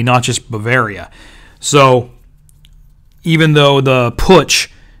Germany, not just Bavaria. So even though the putsch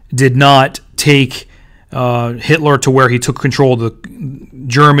did not take Hitler to where he took control of the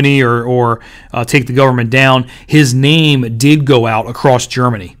Germany or take the government down, his name did go out across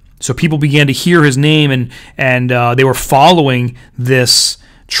Germany. So people began to hear his name, and they were following this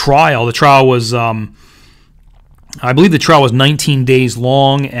trial. The trial was, I believe the trial was 19 days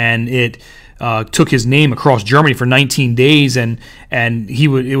long, and it took his name across Germany for 19 days, and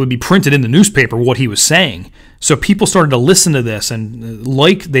it would be printed in the newspaper what he was saying. So people started to listen to this, and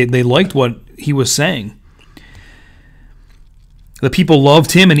they liked what he was saying. The people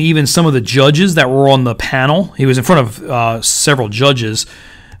loved him, and even some of the judges that were on the panel. He was in front of several judges.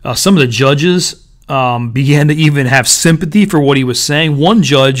 Some of the judges began to even have sympathy for what he was saying. One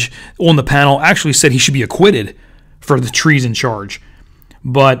judge on the panel actually said he should be acquitted for the treason charge.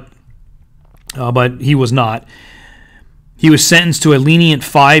 but he was not. He was sentenced to a lenient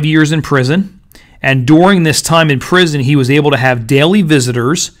 5 years in prison, and during this time in prison, he was able to have daily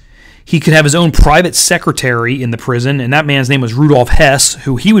visitors. He could have his own private secretary in the prison, and that man's name was Rudolf Hess,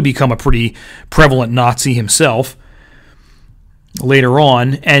 who he would become a pretty prevalent Nazi himself later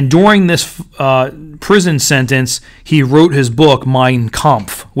on. And during this prison sentence, he wrote his book, Mein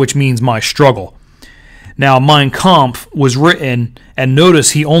Kampf, which means My Struggle. Now, Mein Kampf was written, and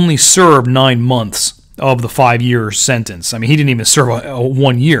notice he only served 9 months of the 5 year sentence. I mean, he didn't even serve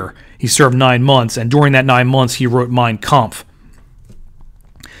 1 year. He served 9 months, and during that 9 months, he wrote Mein Kampf.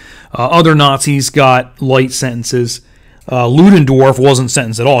 Other Nazis got light sentences. Ludendorff wasn't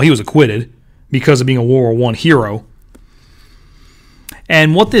sentenced at all. He was acquitted because of being a World War I hero.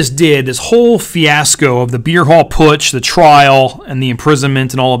 And what this did, this whole fiasco of the beer hall putsch, the trial, and the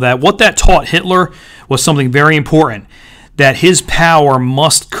imprisonment and all of that, what that taught Hitler was something very important, that his power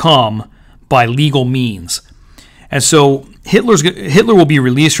must come by legal means. And so Hitler will be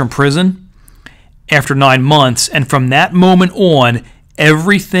released from prison after 9 months, and from that moment on,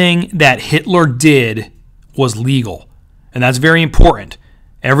 everything that Hitler did was legal. And that's very important.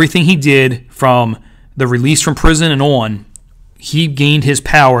 Everything he did from the release from prison and on, he gained his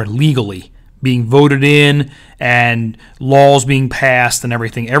power legally, being voted in and laws being passed and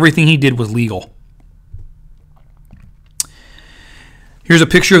everything. Everything he did was legal. Here's a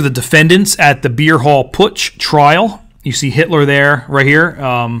picture of the defendants at the beer hall putsch trial. You see Hitler there, right here,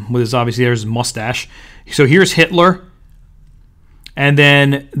 with his, obviously there's his mustache. So here's Hitler. And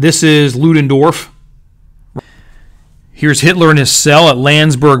then this is Ludendorff. Here's Hitler in his cell at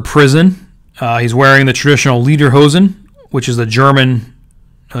Landsberg prison. He's wearing the traditional Lederhosen, which is a German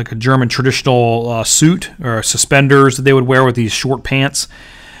traditional suit or suspenders that they would wear with these short pants.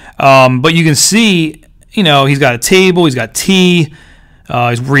 But you can see, he's got a table, he's got tea,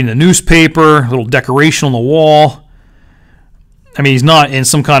 he's reading a newspaper, a little decoration on the wall. I mean, he's not in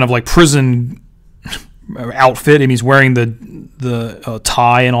some kind of like prison outfit. I mean, he's wearing the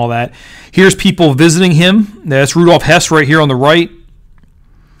tie and all that. Here's people visiting him. That's Rudolf Hess right here on the right.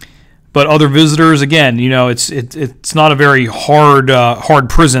 But other visitors, again, it's not a very hard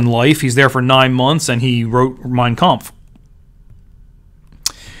prison life. He's there for 9 months, and he wrote Mein Kampf.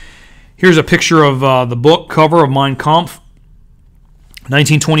 Here's a picture of the book cover of Mein Kampf,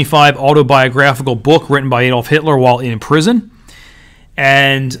 1925 autobiographical book written by Adolf Hitler while in prison,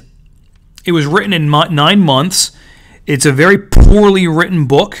 and it was written in 9 months. It's a very poorly written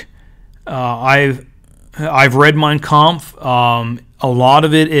book. I've read Mein Kampf. A lot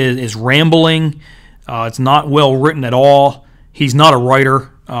of it is rambling. It's not well written at all. He's not a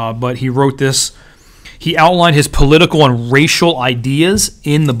writer, but he wrote this. He outlined his political and racial ideas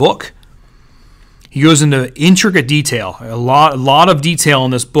in the book. He goes into intricate detail, a lot of detail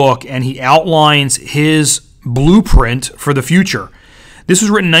in this book, and he outlines his blueprint for the future. This was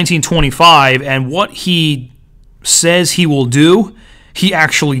written in 1925, and what he says he will do, he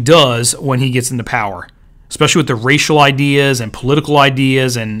actually does when he gets into power, especially with the racial ideas and political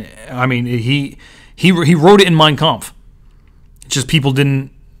ideas. And I mean, he wrote it in Mein Kampf. It's just people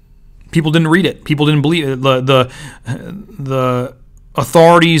didn't read it. People didn't believe it. The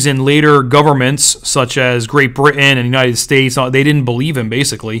authorities in later governments, such as Great Britain and the United States, they didn't believe him,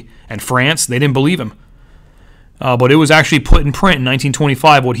 basically. And France, they didn't believe him. But it was actually put in print in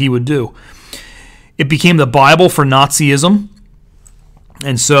 1925 what he would do. It became the Bible for Nazism.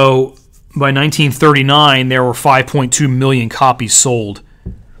 And so by 1939, there were 5.2 million copies sold.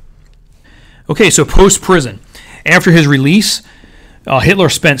 Okay, so post-prison. After his release, Hitler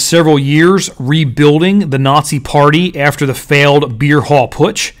spent several years rebuilding the Nazi Party after the failed beer hall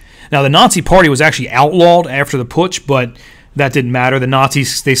putsch. Now, the Nazi Party was actually outlawed after the putsch, but that didn't matter. The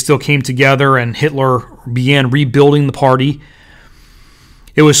Nazis, they still came together, and Hitler began rebuilding the party.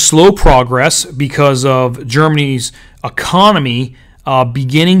 It was slow progress because of Germany's economy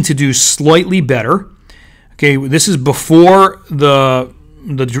beginning to do slightly better. Okay, this is before the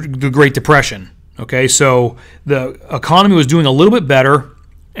Great Depression. Okay, so the economy was doing a little bit better,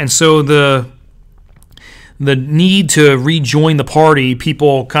 and so the need to rejoin the party,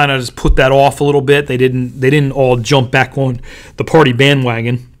 people kind of just put that off a little bit. They didn't all jump back on the party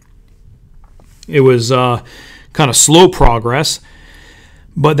bandwagon. It was kind of slow progress,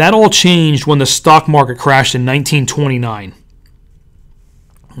 but that all changed when the stock market crashed in 1929.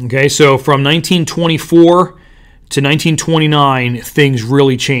 Okay, so from 1924 to 1929, things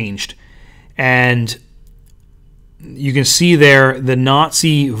really changed. And you can see there the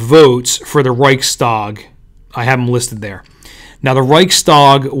Nazi votes for the Reichstag. I have them listed there. Now, the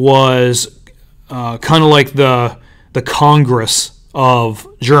Reichstag was kind of like the Congress of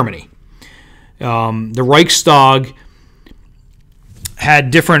Germany. The Reichstag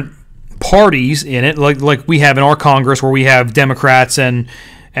had different parties in it, like we have in our Congress, where we have Democrats and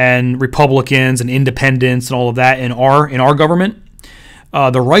Republicans and independents and all of that in our government.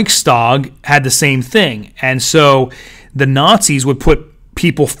 The Reichstag had the same thing, and so the Nazis would put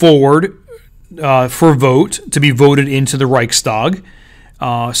people forward for vote to be voted into the Reichstag.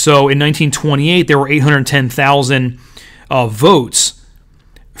 So in 1928, there were 810,000 votes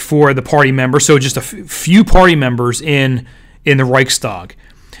for the party members, so just a few party members in the Reichstag.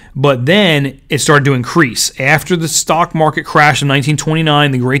 But then it started to increase. After the stock market crash in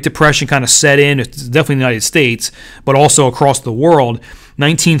 1929, the Great Depression kind of set in. It's definitely in the United States, but also across the world.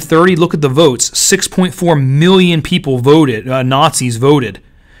 1930, look at the votes. 6.4 million people voted, Nazis voted,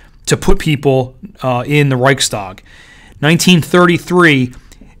 to put people in the Reichstag. 1933,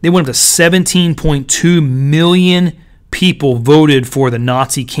 they went up to 17.2 million people voted for the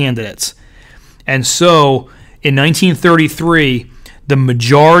Nazi candidates. And so in 1933, the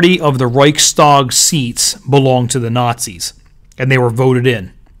majority of the Reichstag seats belonged to the Nazis, and they were voted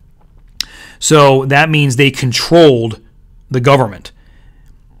in. So that means they controlled the government.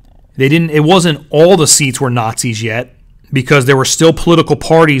 It wasn't all the seats were Nazis yet, because there were still political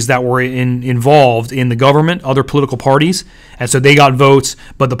parties that were involved in the government, other political parties, and so they got votes.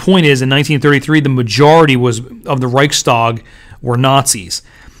 But the point is, in 1933, the majority of the Reichstag were Nazis.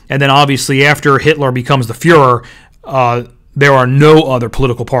 And then obviously after Hitler becomes the Fuhrer, there are no other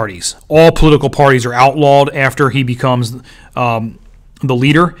political parties. All political parties are outlawed after he becomes the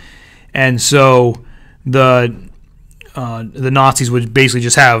leader, and so the Nazis would basically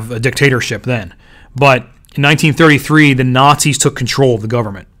just have a dictatorship then. But in 1933, the Nazis took control of the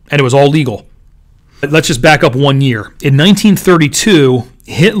government, and it was all legal. Let's just back up 1 year. In 1932,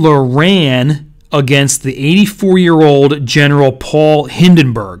 Hitler ran against the 84-year-old General Paul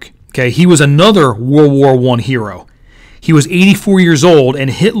Hindenburg. Okay, he was another World War I hero. He was 84 years old, and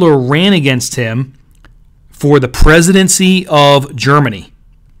Hitler ran against him for the presidency of Germany.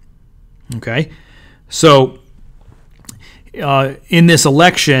 Okay, so in this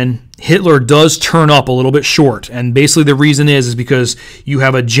election, Hitler does turn up a little bit short, and basically the reason is because you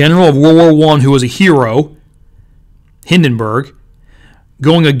have a general of World War I who was a hero, Hindenburg,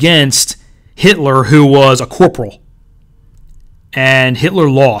 going against Hitler, who was a corporal, and Hitler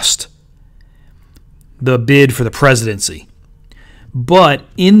lost the bid for the presidency. But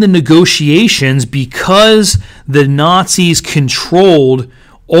in the negotiations, because the Nazis controlled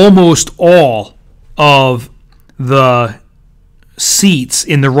almost all of the seats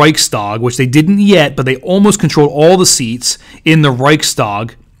in the Reichstag, which they didn't yet, but they almost controlled all the seats in the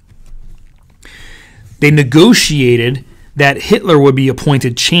Reichstag, they negotiated that Hitler would be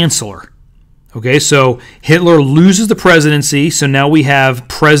appointed chancellor. Okay, so Hitler loses the presidency, so now we have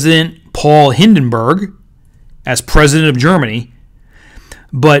President Paul Hindenburg as president of Germany,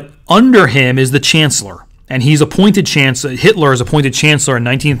 but under him is the chancellor, and he's appointed chancellor. Hitler is appointed chancellor in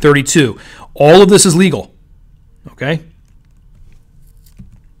 1932. All of this is legal. Okay?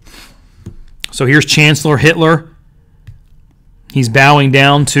 So here's Chancellor Hitler. He's bowing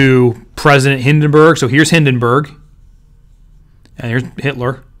down to President Hindenburg. So here's Hindenburg, and here's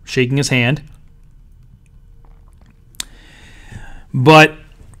Hitler shaking his hand. But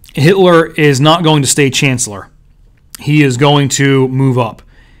Hitler is not going to stay chancellor. He is going to move up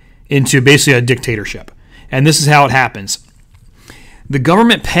into basically a dictatorship. And this is how it happens. The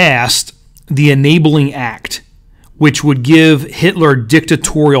government passed the Enabling Act, which would give Hitler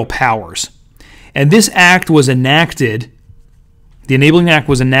dictatorial powers. And this act was enacted, the Enabling Act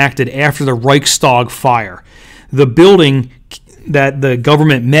was enacted after the Reichstag fire. The building that the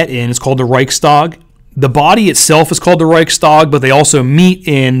government met in is called the Reichstag. The body itself is called the Reichstag, but they also meet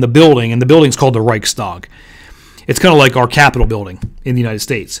in the building, and the building's called the Reichstag. It's kind of like our Capitol building in the United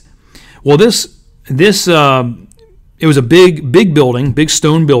States. Well, it was a big building, big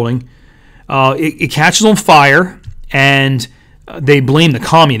stone building. It catches on fire, and they blame the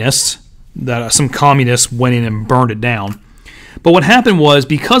communists. That some communists went in and burned it down. But what happened was,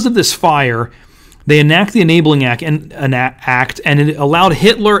 because of this fire, they enacted the Enabling Act, and it allowed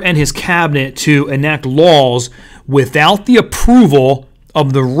Hitler and his cabinet to enact laws without the approval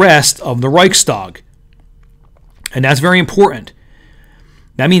of the rest of the Reichstag. And that's very important.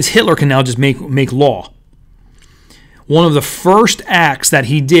 That means Hitler can now just make law. One of the first acts that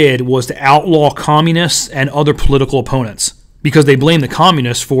he did was to outlaw communists and other political opponents, because they blame the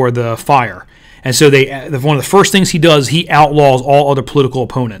communists for the fire. And so one of the first things he does, he outlaws all other political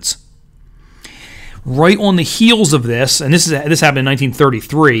opponents. right on the heels of this, and this happened in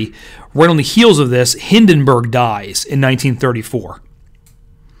 1933, right on the heels of this, Hindenburg dies in 1934.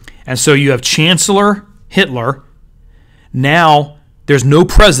 And so you have Chancellor Hitler. Now there's no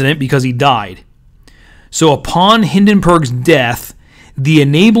president because he died. So upon Hindenburg's death, the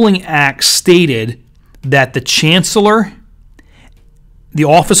Enabling Act stated that the Chancellor, the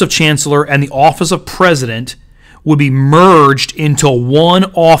office of Chancellor, and the office of President would be merged into one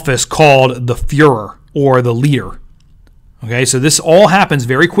office called the Führer, or the leader. Okay, so this all happens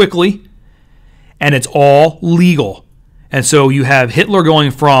very quickly, and it's all legal. And so you have Hitler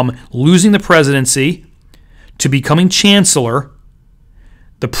going from losing the presidency to becoming chancellor,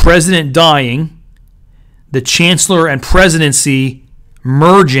 the president dying, the chancellor and presidency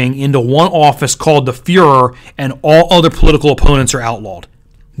merging into one office called the Führer, and all other political opponents are outlawed.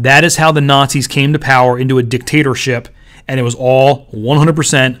 That is how the Nazis came to power, into a dictatorship, and it was all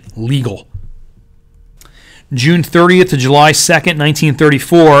 100% legal. June 30th to July 2nd,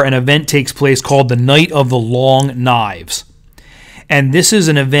 1934, an event takes place called the Night of the Long Knives. And this is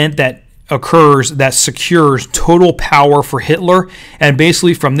an event that occurs that secures total power for Hitler, and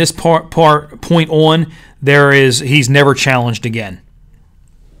basically from this point on, he's never challenged again.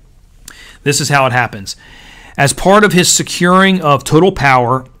 This is how it happens. As part of his securing of total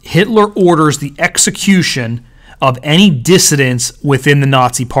power, Hitler orders the execution of any dissidents within the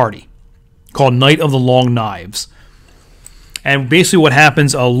Nazi Party, called Night of the Long Knives. And basically what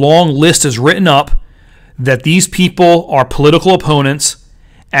happens, a long list is written up that these people are political opponents,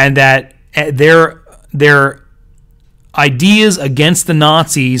 and that their ideas against the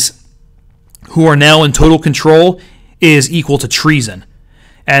Nazis, who are now in total control, is equal to treason.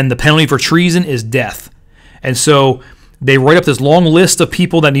 And the penalty for treason is death. And so they write up this long list of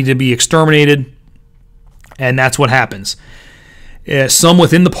people that need to be exterminated, and that's what happens. Some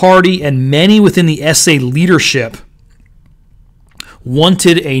within the party and many within the SA leadership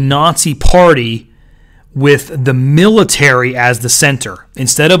wanted a Nazi party with the military as the center.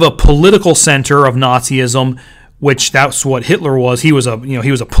 Instead of a political center of Nazism, which that's what Hitler was, he was a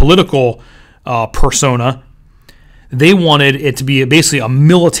political persona. They wanted it to be basically a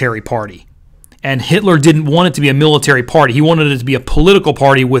military party. And Hitler didn't want it to be a military party. He wanted it to be a political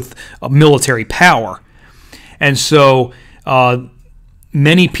party with a military power. And so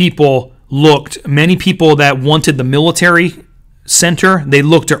many people that wanted the military center, they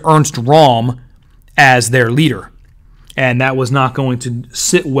looked to Ernst Röhm as their leader. And that was not going to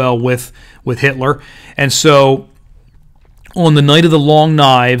sit well with Hitler. And so on the Night of the Long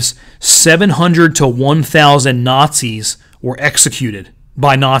Knives, 700 to 1,000 Nazis were executed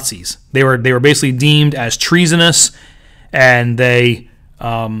by Nazis. They were basically deemed as treasonous, and they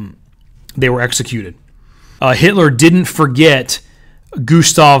were executed. Hitler didn't forget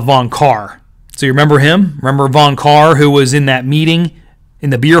Gustav von Kahr. So you remember him? Remember von Kahr, who was in that meeting in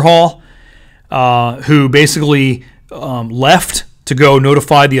the beer hall, who basically left to go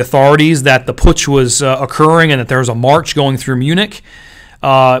notify the authorities that the putsch was occurring and that there was a march going through Munich.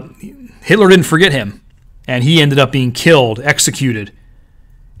 Hitler didn't forget him, and he ended up being killed, executed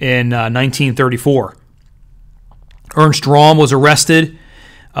in 1934. Ernst Röhm was arrested.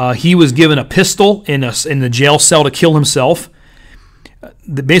 He was given a pistol in the jail cell to kill himself.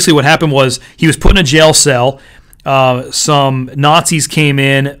 Basically what happened was he was put in a jail cell. Some Nazis came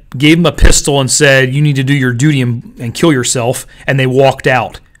in, gave him a pistol, and said, "You need to do your duty and kill yourself," and they walked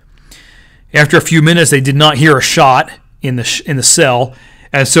out. After a few minutes, they did not hear a shot in the cell,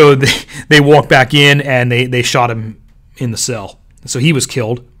 and so they walked back in and they shot him in the cell. So he was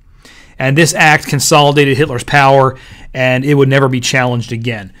killed. And this act consolidated Hitler's power, and it would never be challenged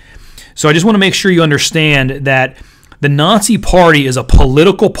again. So I just want to make sure you understand that the Nazi Party is a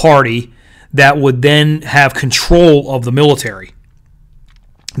political party that would then have control of the military.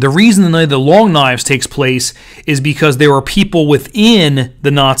 The reason the Night of the Long Knives takes place is because there were people within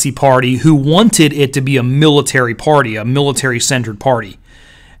the Nazi Party who wanted it to be a military party, a military-centered party.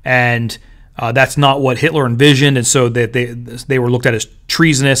 And that's not what Hitler envisioned, and so that they were looked at as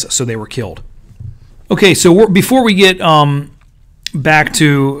treasonous, so they were killed. Okay, so before we get back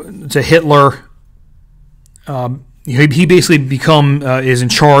to Hitler, he basically is in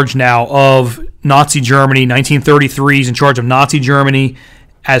charge now of Nazi Germany. 1933, he's in charge of Nazi Germany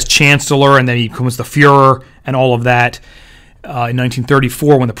as Chancellor, and then he becomes the Führer and all of that in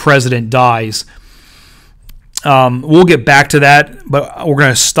 1934 when the president dies. We'll get back to that, but we're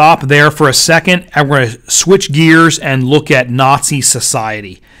going to stop there for a second, and we're going to switch gears and look at Nazi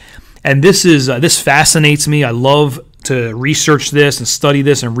society. And this fascinates me. I love to research this and study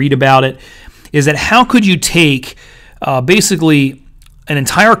this and read about it. Is that how could you take basically an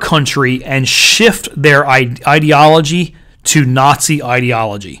entire country and shift their ideology to Nazi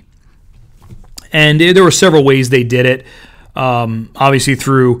ideology. And there were several ways they did it. Obviously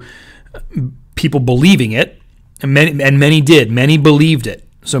through people believing it, and many did. Many believed it.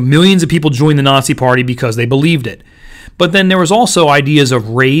 So millions of people joined the Nazi Party because they believed it. But then there was also ideas of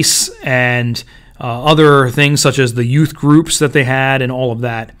race and other things such as the youth groups that they had and all of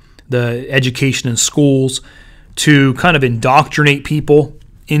that, the education in schools, to kind of indoctrinate people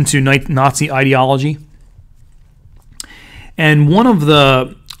into Nazi ideology. And one of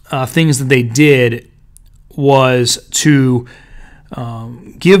the things that they did was to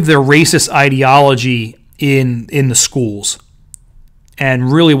give their racist ideology in the schools.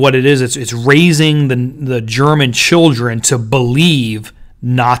 And really what it is, it's raising the German children to believe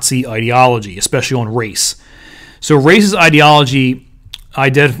Nazi ideology, especially on race. So racist ideology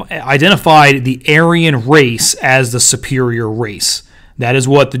identified the Aryan race as the superior race. That is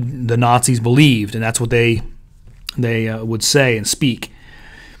what the Nazis believed, and that's what they would say and speak.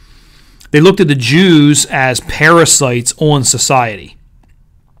 They looked at the Jews as parasites on society.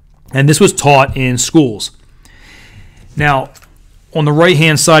 And this was taught in schools. Now, on the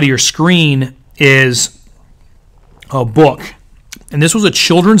right-hand side of your screen is a book. And this was a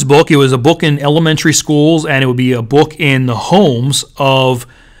children's book. It was a book in elementary schools, and it would be a book in the homes of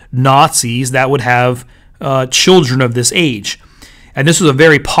Nazis that would have children of this age. And this was a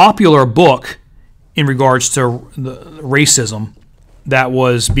very popular book in regards to the racism that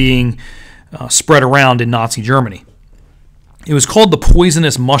was being spread around in Nazi Germany. It was called The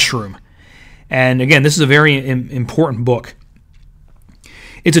Poisonous Mushroom. And again, this is a very important book.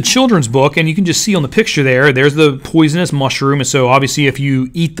 It's a children's book, and you can just see on the picture there's the poisonous mushroom. And so obviously if you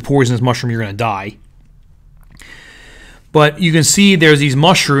eat the poisonous mushroom, you're going to die. But you can see there's these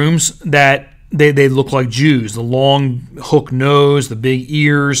mushrooms that they look like Jews. The long hook nose, the big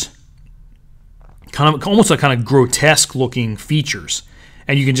ears, almost like kind of grotesque looking features.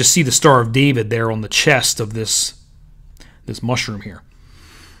 And you can just see the Star of David there on the chest of this mushroom here.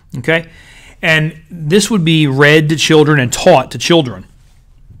 Okay? And this would be read to children and taught to children.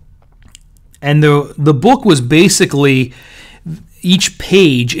 And the book was basically, each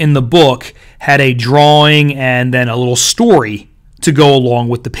page in the book had a drawing and then a little story to go along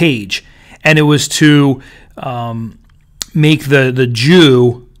with the page. And it was to make the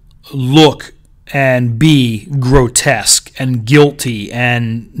Jew look and be grotesque and guilty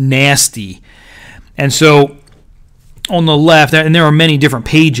and nasty. And so on the left, and there are many different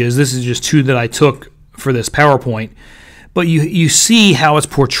pages, this is just two that I took for this PowerPoint, but you see how it's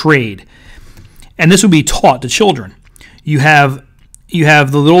portrayed. And this would be taught to children. You have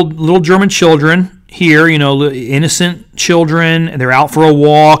the little German children here, innocent children, and they're out for a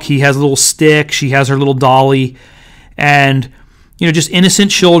walk. He has a little stick, she has her little dolly, and just innocent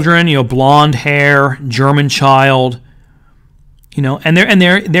children, blonde hair, German child, and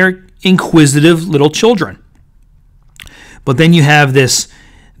they're inquisitive little children. But then you have this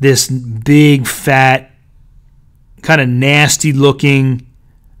big, fat, kind of nasty looking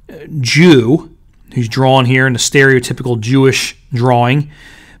Jew who's drawn here in the stereotypical Jewish drawing.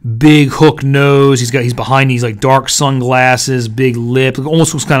 Big hook nose. He's behind these like dark sunglasses, big lip.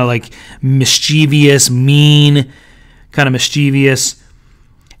 Almost looks kind of like mischievous, mean, kind of mischievous.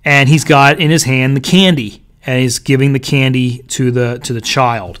 And he's got in his hand the candy, and he's giving the candy to the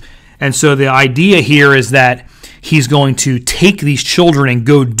child. And so the idea here is that he's going to take these children and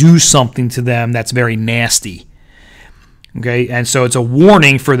go do something to them that's very nasty. Okay, and so it's a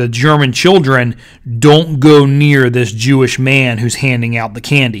warning for the German children, don't go near this Jewish man who's handing out the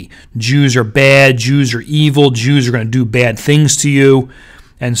candy. Jews are bad, Jews are evil, Jews are going to do bad things to you,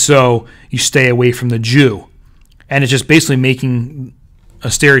 and so you stay away from the Jew. And it's just basically making a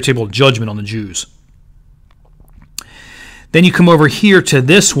stereotypical judgment on the Jews. Then you come over here to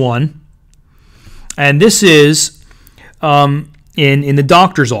this one, and this is in the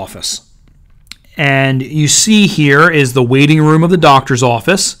doctor's office. And you see here is the waiting room of the doctor's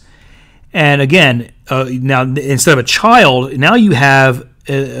office. And again, now instead of a child, now you have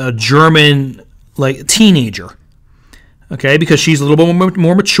a German teenager. Okay, because she's a little bit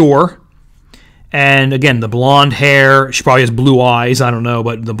more mature. And again, the blonde hair, she probably has blue eyes, I don't know,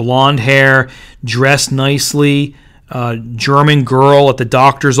 but the blonde hair, dressed nicely, German girl at the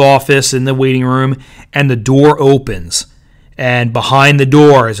doctor's office in the waiting room, and the door opens. And behind the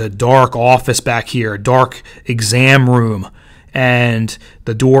door is a dark office back here, a dark exam room. And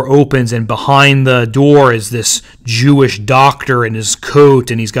the door opens, and behind the door is this Jewish doctor in his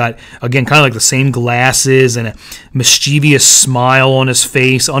coat. And he's got, again, kind of like the same glasses and a mischievous smile on his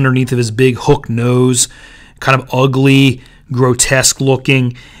face underneath of his big hook nose. Kind of ugly, grotesque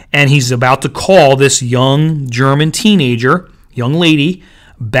looking, and he's about to call this young German teenager, young lady,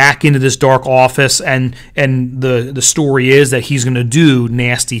 back into this dark office, and the story is that he's going to do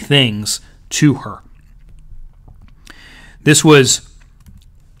nasty things to her. This was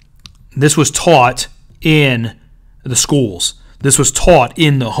taught in the schools. This was taught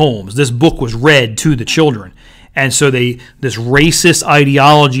in the homes. This book was read to the children. And so this racist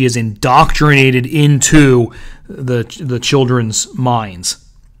ideology is indoctrinated into the children's minds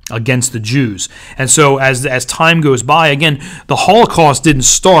against the Jews. And so as time goes by, again, the Holocaust didn't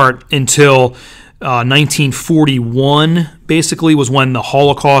start until 1941, basically, was when the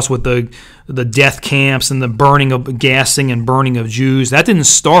Holocaust with the death camps and the gassing and burning of Jews, that didn't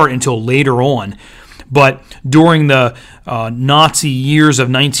start until later on. But during the Nazi years of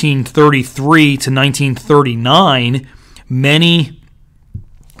 1933 to 1939, many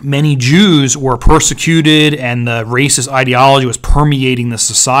Jews were persecuted, and the racist ideology was permeating the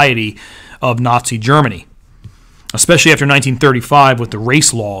society of Nazi Germany, especially after 1935 with the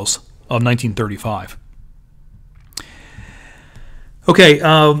race laws of 1935. Okay,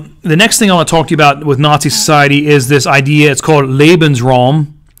 the next thing I want to talk to you about with Nazi society is this idea. It's called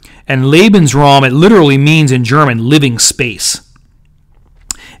Lebensraum. And Lebensraum, it literally means in German, living space.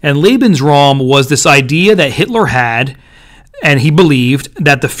 And Lebensraum was this idea that Hitler had, and he believed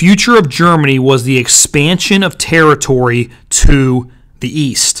that the future of Germany was the expansion of territory to the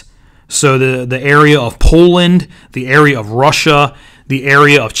east. So the area of Poland, the area of Russia, the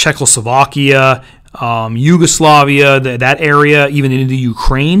area of Czechoslovakia, Yugoslavia, that area, even into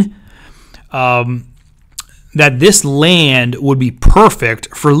Ukraine, that this land would be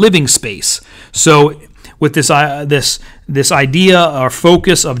perfect for living space. So with this idea or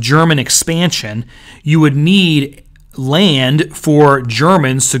focus of German expansion, you would need land for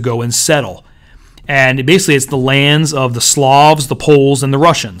Germans to go and settle. And basically it's the lands of the Slavs, the Poles, and the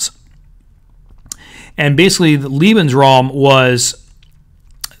Russians. And basically the Lebensraum was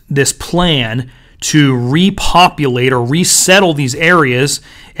this plan to repopulate or resettle these areas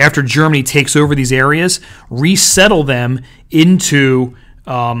after Germany takes over these areas, resettle them into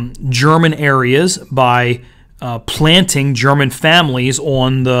German areas by planting German families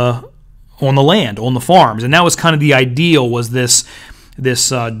on the land, on the farms. And that was kind of the ideal, was this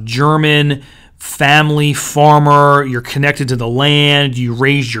German family farmer. You're connected to the land, you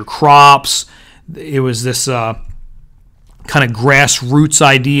raised your crops. It was this kind of grassroots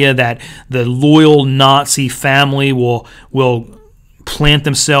idea that the loyal Nazi family will plant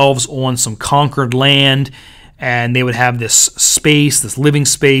themselves on some conquered land, and they would have this space, this living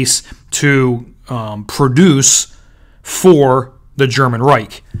space, to produce for the German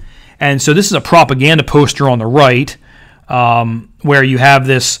Reich. And so this is a propaganda poster on the right, where you have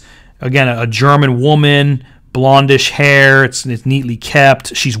this, again, a German woman, blondish hair, it's neatly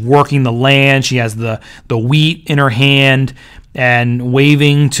kept. She's working the land. She has the wheat in her hand and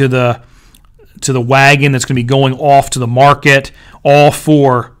waving to the wagon that's going to be going off to the market, all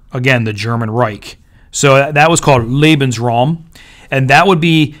for, again, the German Reich. So that was called Lebensraum, and that would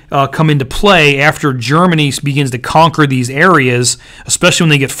be come into play after Germany begins to conquer these areas, especially when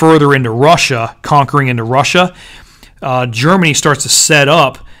they get further into Russia, conquering into Russia. Germany starts to set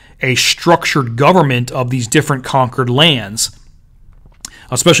up a structured government of these different conquered lands,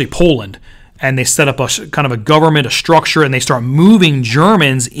 especially Poland. And they set up a kind of a government, a structure, and they start moving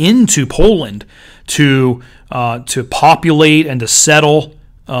Germans into Poland to populate and to settle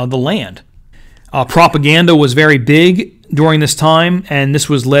the land. Propaganda was very big during this time, and this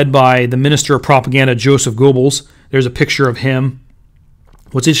was led by the Minister of Propaganda, Joseph Goebbels. There's a picture of him.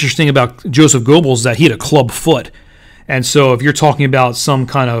 What's interesting about Joseph Goebbels is that he had a club foot. And so if you're talking about some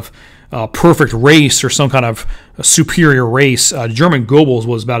kind of perfect race or some kind of superior race, German Goebbels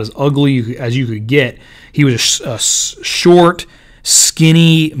was about as ugly as you could get. He was a short,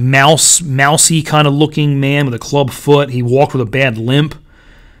 skinny, mousy kind of looking man with a club foot. He walked with a bad limp.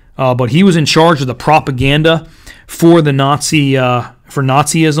 But he was in charge of the propaganda for the for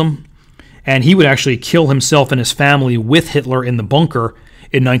Nazism. And he would actually kill himself and his family with Hitler in the bunker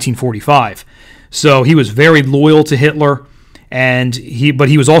in 1945. So he was very loyal to Hitler, but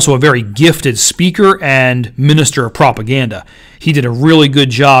he was also a very gifted speaker and minister of propaganda. He did a really good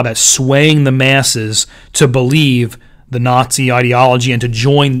job at swaying the masses to believe the Nazi ideology and to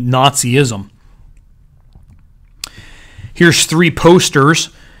join Nazism. Here's 3 posters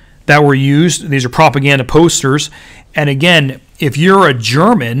that were used. These are propaganda posters. And again, if you're a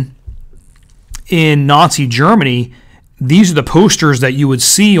German in Nazi Germany, these are the posters that you would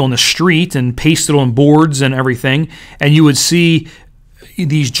see on the street and pasted on boards and everything, and you would see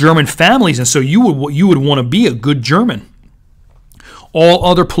these German families, and so you would want to be a good German. All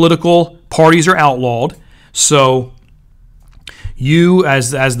other political parties are outlawed. So you,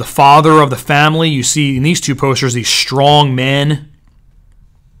 as the father of the family, you see in these two posters these strong men,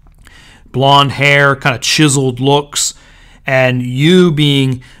 blonde hair, kind of chiseled looks, and you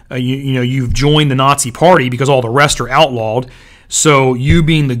being, you've joined the Nazi party because all the rest are outlawed. So you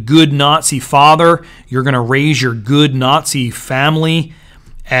being the good Nazi father, you're going to raise your good Nazi family,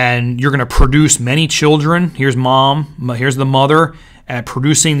 and you're going to produce many children. Here's mom, here's the mother, and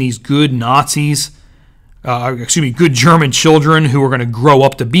producing these good Nazis. Good German children who are going to grow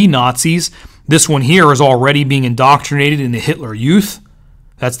up to be Nazis. This one here is already being indoctrinated in the Hitler Youth.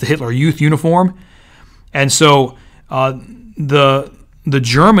 That's the Hitler Youth uniform. And so the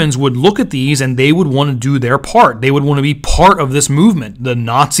Germans would look at these and they would want to do their part. They would want to be part of this movement, the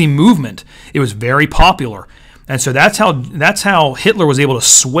Nazi movement. It was very popular. And so that's how Hitler was able to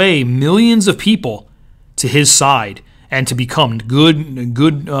sway millions of people to his side and to become good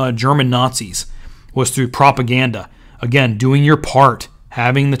German Nazis. Was through propaganda. Again, doing your part,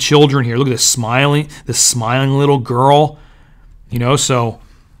 having the children here. Look at this smiling little girl. So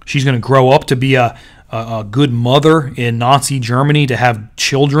she's going to grow up to be a good mother in Nazi Germany, to have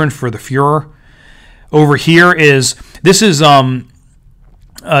children for the Fuhrer. Over here this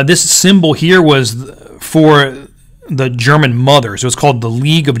symbol here was for the German mothers. It was called the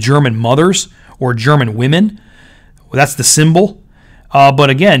League of German Mothers, or German Women. Well, that's the symbol. But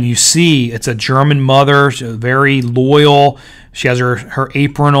again, you see it's a German mother, very loyal. She has her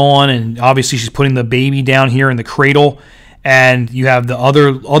apron on, and obviously she's putting the baby down here in the cradle. And you have the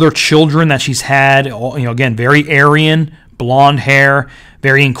other children that she's had. Again, very Aryan, blonde hair,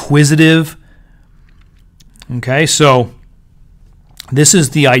 very inquisitive. Okay, so this is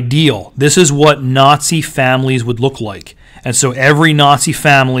the ideal. This is what Nazi families would look like. And so every Nazi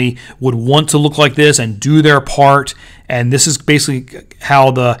family would want to look like this and do their part. And this is basically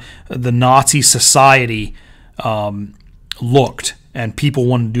how the Nazi society looked, and people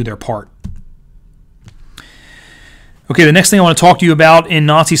wanted to do their part. Okay, the next thing I want to talk to you about in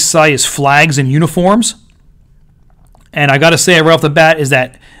Nazi society is flags and uniforms. And I got to say right off the bat is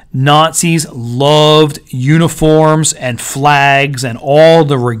that Nazis loved uniforms and flags and all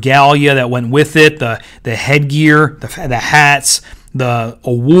the regalia that went with it, the headgear, the hats, the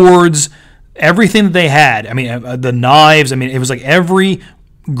awards, everything that they had. I mean, the knives. I mean, it was like every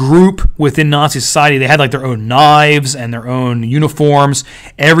group within Nazi society, they had like their own knives and their own uniforms.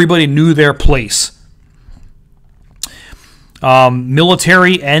 Everybody knew their place.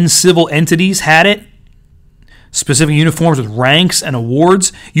 Military and civil entities had it. Specific uniforms with ranks and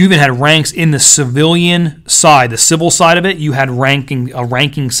awards. You even had ranks in the civilian side, the civil side of it. You had a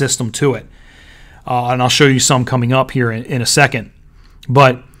ranking system to it, and I'll show you some coming up here in a second.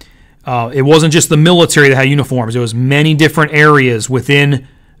 But it wasn't just the military that had uniforms. It was many different areas within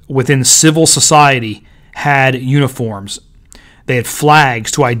civil society had uniforms. They had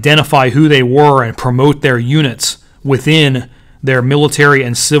flags to identify who they were and promote their units within their military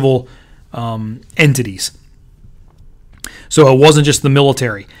and civil entities. So it wasn't just the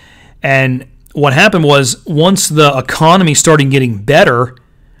military. And what happened was, once the economy started getting better,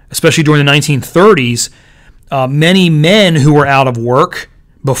 especially during the 1930s, many men who were out of work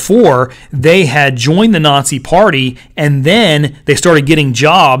before, they had joined the Nazi party, and then they started getting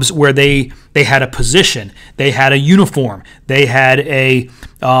jobs where they had a position, they had a uniform, they had a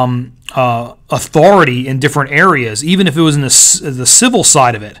authority in different areas. Even if it was in the civil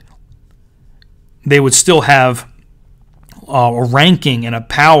side of it, they would still have a ranking and a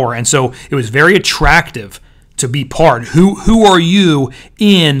power, and so it was very attractive to be part. Who are you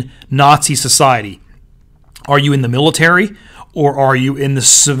in Nazi society? Are you in the military, or are you in the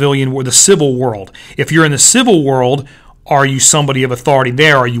civilian or the civil world? If you're in the civil world, are you somebody of authority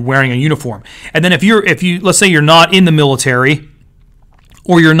there? Are you wearing a uniform? And then if you let's say you're not in the military,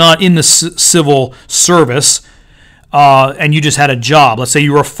 or you're not in the civil service, and you just had a job. Let's say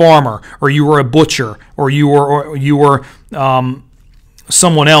you were a farmer, or you were a butcher, or you were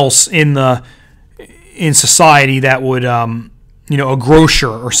someone else in society that would a grocer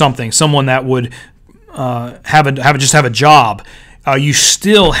or something, someone that would have a job. You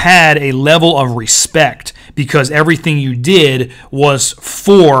still had a level of respect because everything you did was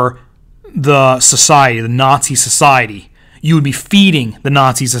for the society, the Nazi society. You would be feeding the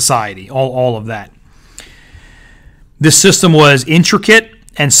Nazi society, all of that. This system was intricate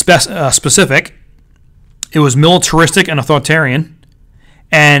and specific. It was militaristic and authoritarian,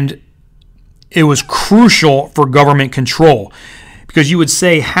 and it was crucial for government control. Because you would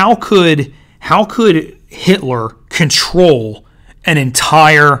say, how could Hitler control an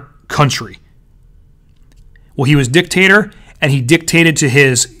entire country? Well, he was dictator, and he dictated to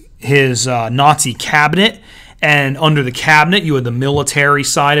his Nazi cabinet. And under the cabinet, you had the military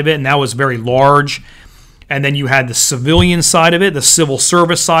side of it, and that was very large. And then you had the civilian side of it, the civil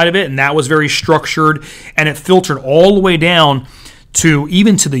service side of it, and that was very structured. And it filtered all the way down to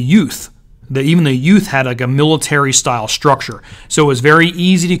even to the youth. Even the youth had like a military-style structure. So it was very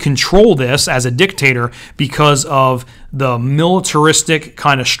easy to control this as a dictator because of the militaristic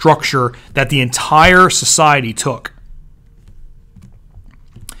kind of structure that the entire society took.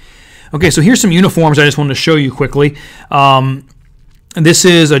 Okay, so here's some uniforms I just wanted to show you quickly. This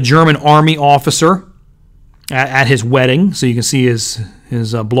is a German army officer at his wedding, so you can see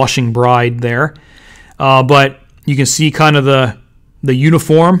his blushing bride there. But you can see kind of the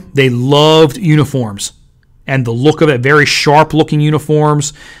uniform. They loved uniforms and the look of it, very sharp-looking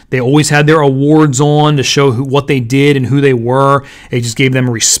uniforms. They always had their awards on to show what they did and who they were. It just gave them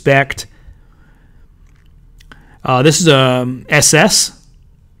respect. This is a SS.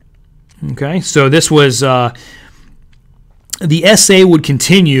 Okay, so this was the SA would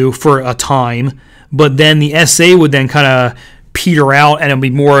continue for a time, but then the SA would then kind of peter out, and it'll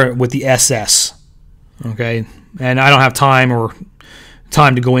be more with the SS. Okay, and I don't have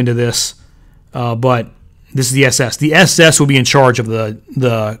time to go into this, but this is the SS. The SS will be in charge of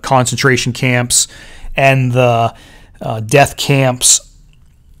the concentration camps and the death camps.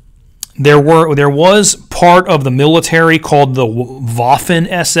 There was part of the military called the Waffen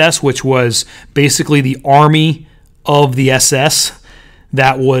SS, which was basically the army of the SS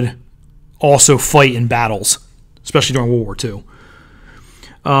that would also fight in battles, especially during World War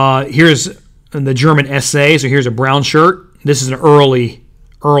II. Here's the German SA. So here's a brown shirt. This is an early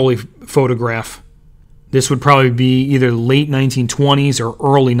photograph. This would probably be either late 1920s or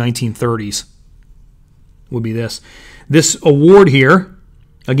early 1930s. Would be this. This award here.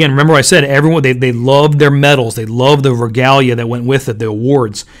 Again, remember I said everyone they loved their medals. They loved the regalia that went with it, the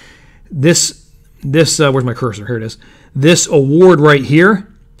awards. This where's my cursor? Here it is. This award right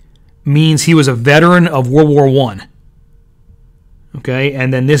here means he was a veteran of World War I. Okay,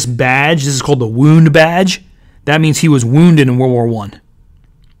 and then this badge, this is called the wound badge. That means he was wounded in World War I.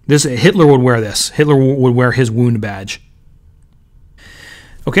 Hitler would wear this. Hitler would wear his wound badge.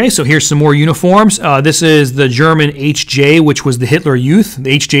 Okay, so here's some more uniforms. This is the German HJ, which was the Hitler Youth.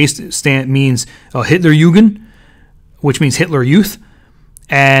 The HJ means Hitlerjugend, which means Hitler Youth.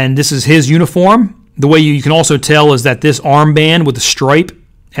 And this is his uniform. The way you can also tell is that this armband with the stripe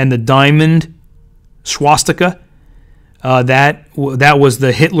and the diamond swastika, that was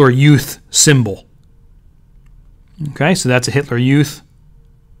the Hitler Youth symbol. Okay, so that's a Hitler Youth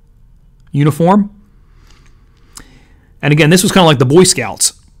uniform. And again, this was kind of like the Boy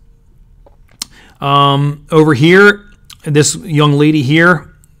Scouts. Over here, this young lady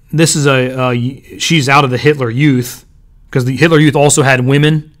here, this is she's out of the Hitler Youth, because the Hitler Youth also had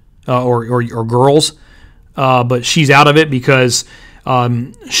women or girls, but she's out of it because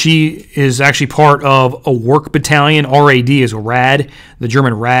she is actually part of a work battalion. RAD is a RAD, the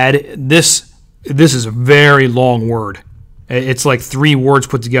German RAD. This is a very long word. It's like 3 words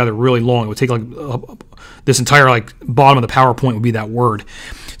put together, really long. It would take like this entire bottom of the PowerPoint would be that word.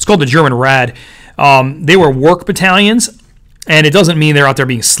 It's called the German RAD. They were work battalions, and it doesn't mean they're out there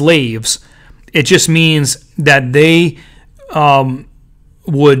being slaves. It just means that they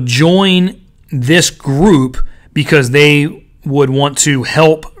would join this group because they would want to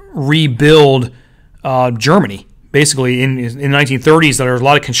help rebuild Germany. Basically, in the 1930s, there was a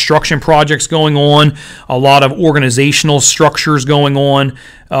lot of construction projects going on, a lot of organizational structures going on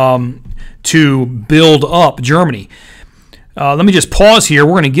to build up Germany. Let me just pause here.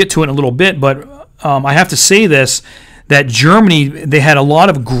 We're going to get to it in a little bit, but I have to say this, that Germany, they had a lot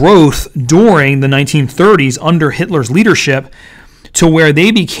of growth during the 1930s under Hitler's leadership to where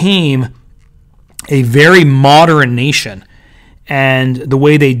they became a very modern nation. And the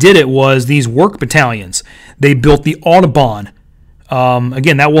way they did it was these work battalions. They built the Autobahn.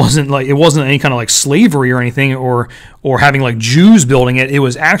 Again, it wasn't any kind of slavery or anything, or having Jews building it. It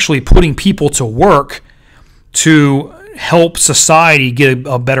was actually putting people to work to help society get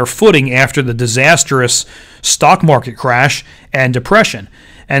a better footing after the disastrous stock market crash and depression.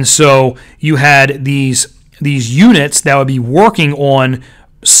 And so you had these units that would be working on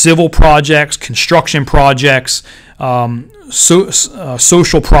civil projects, construction projects,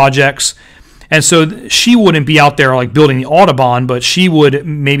 social projects. And so she wouldn't be out there building the Autobahn, but she would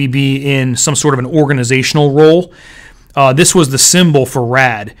maybe be in some sort of an organizational role. This was the symbol for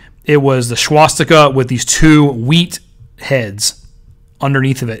RAD. It was the swastika with these 2 wheat heads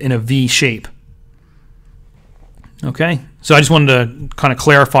underneath of it in a V shape. Okay, so I just wanted to kind of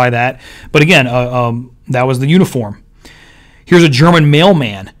clarify that. But again, that was the uniform. Here's a German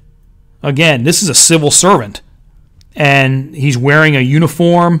mailman. Again, this is a civil servant. And he's wearing a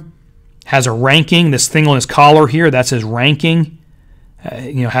uniform, has a ranking. This thing on his collar here, that's his ranking.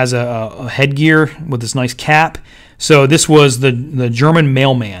 Has a headgear with this nice cap. So this was the German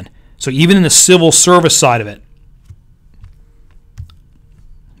mailman. So even in the civil service side of it,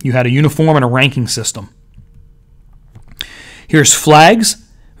 you had a uniform and a ranking system. Here's flags,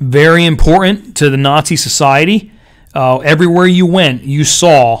 very important to the Nazi society. Everywhere you went, you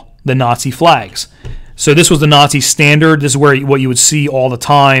saw the Nazi flags. So this was the Nazi standard. This is what you would see all the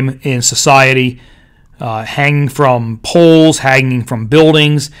time in society, hanging from poles, hanging from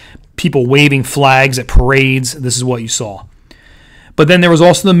buildings, people waving flags at parades. This is what you saw. But then there was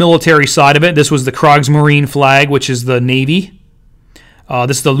also the military side of it. This was the Kriegsmarine flag, which is the Navy.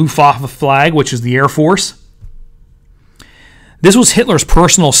 This is the Luftwaffe flag, which is the Air Force. This was Hitler's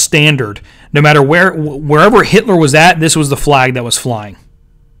personal standard. No matter wherever Hitler was at, this was the flag that was flying.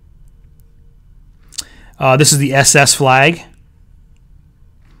 This is the SS flag,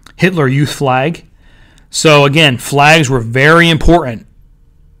 Hitler Youth flag. So again, flags were very important.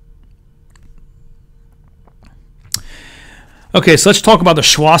 Okay, so let's talk about the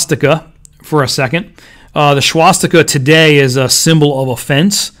swastika for a second. The swastika today is a symbol of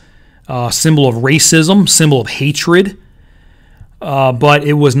offense, symbol of racism, symbol of hatred. But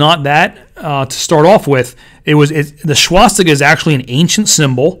it was not that to start off with. The swastika is actually an ancient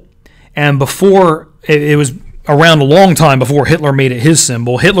symbol, and before it was around a long time before Hitler made it his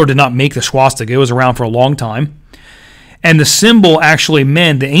symbol. Hitler did not make the swastika. It was around for a long time. And the symbol actually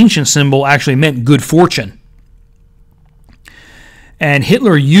meant, the ancient symbol actually meant good fortune. And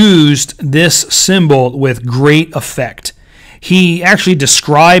Hitler used this symbol with great effect. He actually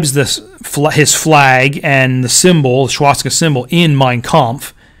describes his flag and the symbol, the swastika symbol, in Mein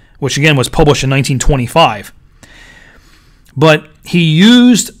Kampf, which again was published in 1925. But he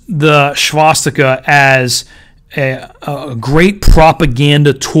used the swastika as a great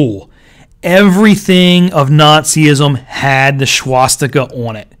propaganda tool. Everything of Nazism had the swastika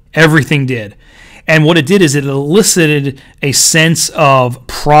on it. Everything did. And what it did is it elicited a sense of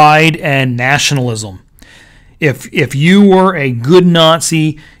pride and nationalism. If you were a good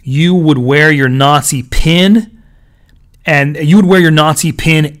Nazi, you would wear your Nazi pin, and you would wear your Nazi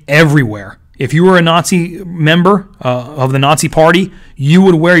pin everywhere. If you were a Nazi member of the Nazi party, you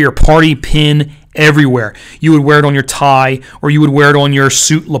would wear your party pin everywhere. You would wear it on your tie, or you would wear it on your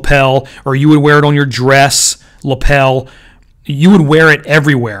suit lapel, or you would wear it on your dress lapel. You would wear it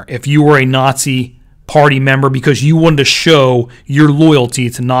everywhere if you were a Nazi party member because you wanted to show your loyalty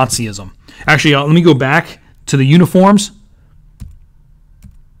to Nazism. Actually, let me go back to the uniforms.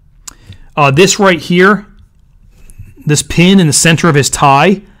 This right here, this pin in the center of his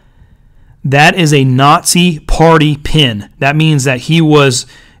tie, that is a Nazi party pin. That means that he was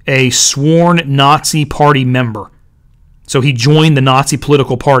a sworn Nazi party member. So he joined the Nazi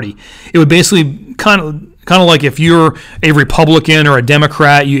political party. It would basically kind of like if you're a Republican or a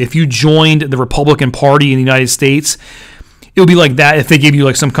Democrat, if you joined the Republican Party in the United States, it would be like that if they gave you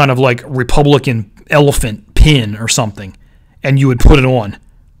like some kind of like Republican elephant pin or something, and you would put it on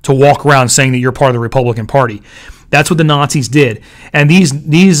to walk around saying that you're part of the Republican Party. That's what the Nazis did. And these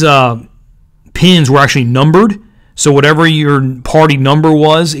pins were actually numbered. So whatever your party number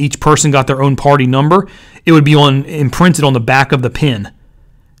was, each person got their own party number. It would be imprinted on the back of the pin.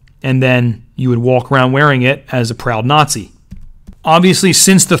 And then you would walk around wearing it as a proud Nazi. Obviously,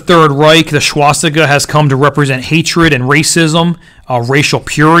 since the Third Reich, the swastika has come to represent hatred and racism, racial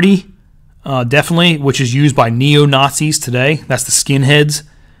purity, definitely, which is used by neo-Nazis today. That's the skinheads,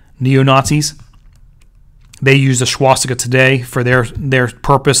 neo-Nazis. They use the swastika today for their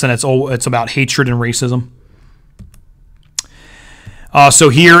purpose, and it's about hatred and racism. So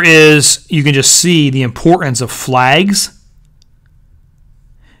here is, you can just see the importance of flags,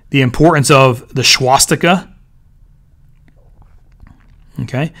 the importance of the swastika.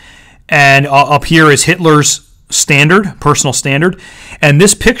 Okay, and up here is Hitler's standard, personal standard. And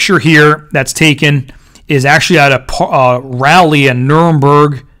this picture here that's taken is actually at a rally in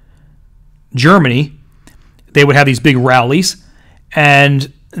Nuremberg, Germany. They would have these big rallies,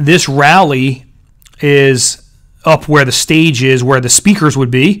 and this rally is up where the stage is, where the speakers would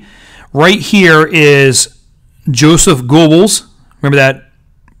be. Right here is Joseph Goebbels. Remember that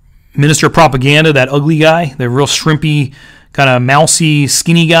Minister of Propaganda, that ugly guy, the real shrimpy, kind of mousy,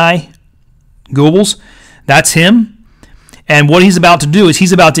 skinny guy, Goebbels? That's him. And what he's about to do is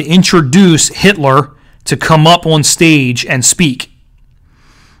he's about to introduce Hitler to come up on stage and speak.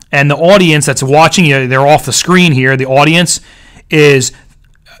 And the audience that's watching, they're off the screen here, the audience is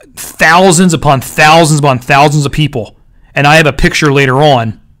thousands upon thousands upon thousands of people. And I have a picture later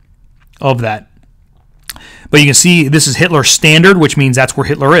on of that. But you can see this is Hitler's standard, which means that's where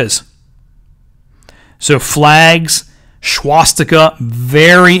Hitler is. So flags, swastika,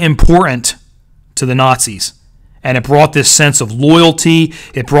 very important to the Nazis. And it brought this sense of loyalty.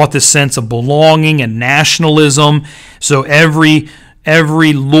 It brought this sense of belonging and nationalism. So every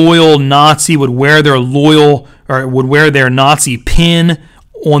loyal Nazi would wear their Nazi pin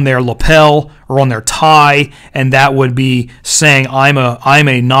on their lapel or on their tie, and that would be saying, I'm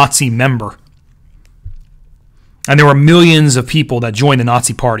a Nazi member. And there were millions of people that joined the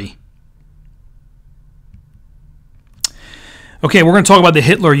Nazi Party. Okay, we're going to talk about the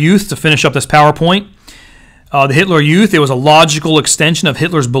Hitler Youth to finish up this PowerPoint. The Hitler Youth, it was a logical extension of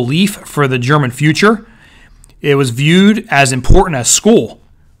Hitler's belief for the German future. It was viewed as important as school.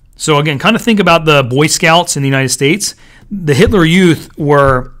 So again, kind of think about the Boy Scouts in the United States. The Hitler Youth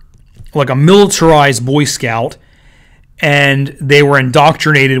were like a militarized Boy Scout, and they were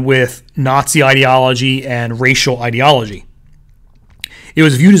indoctrinated with Nazi ideology and racial ideology. It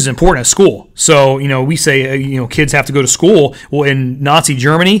was viewed as important as school. So, we say, kids have to go to school. Well, in Nazi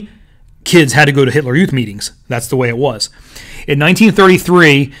Germany, kids had to go to Hitler Youth meetings. That's the way it was. In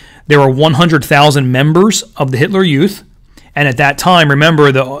 1933, there were 100,000 members of the Hitler Youth. And at that time,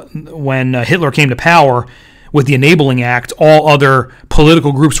 remember, when Hitler came to power with the Enabling Act, all other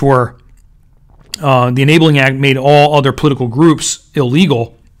political groups were... the Enabling Act made all other political groups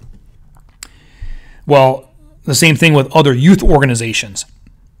illegal. Well, the same thing with other youth organizations.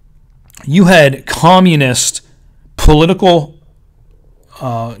 You had communist political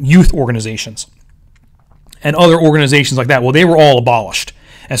youth organizations and other organizations like that. Well, they were all abolished.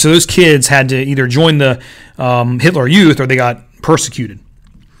 And so those kids had to either join the Hitler Youth or they got persecuted.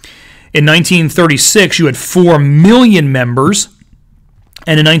 In 1936, you had 4 million members.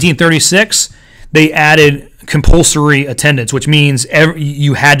 And in 1936, they added compulsory attendance, which means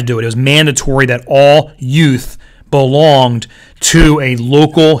you had to do it. It was mandatory that all youth belonged to a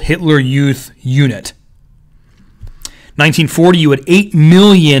local Hitler Youth unit. 1940, you had 8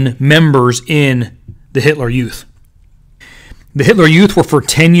 million members in the Hitler Youth. The Hitler Youth were for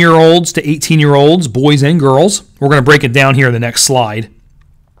 10-year-olds to 18-year-olds, boys and girls. We're going to break it down here in the next slide.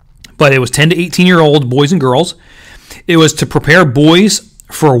 But it was 10 to 18-year-old boys and girls. It was to prepare boys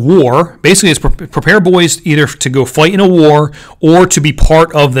for a war. Basically, it's prepare boys either to go fight in a war or to be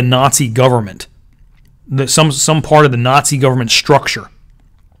part of the Nazi government, some part of the Nazi government structure.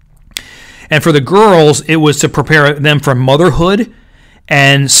 And for the girls, it was to prepare them for motherhood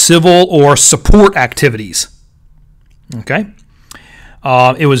and civil or support activities. Okay?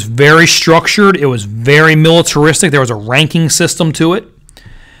 It was very structured. It was very militaristic. There was a ranking system to it.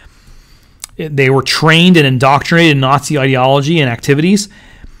 They were trained and indoctrinated in Nazi ideology and activities.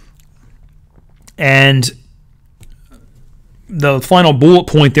 And the final bullet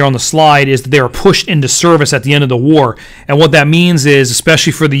point there on the slide is that they were pushed into service at the end of the war. And what that means is,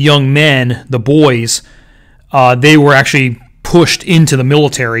 especially for the young men, the boys, they were actually pushed into the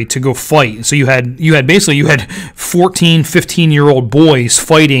military to go fight. So you had 14, 15-year-old boys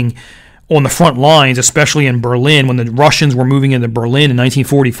fighting on the front lines, especially in Berlin when the Russians were moving into Berlin in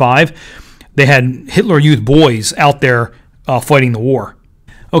 1945. They had Hitler Youth boys out there fighting the war.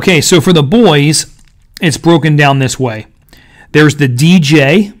 Okay, so for the boys, it's broken down this way. There's the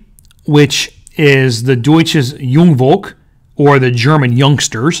DJ, which is the Deutsches Jungvolk, or the German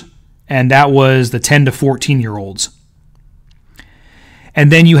youngsters, and that was the 10 to 14-year-olds.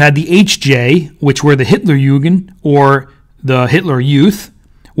 And then you had the HJ, which were the Hitlerjugend, or the Hitler Youth,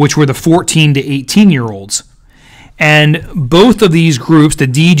 which were the 14 to 18-year-olds. And both of these groups, the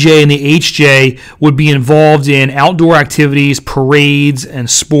DJ and the HJ, would be involved in outdoor activities, parades, and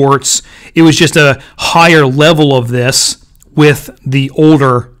sports. It was just a higher level of this with the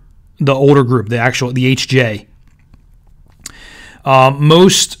older group, the HJ.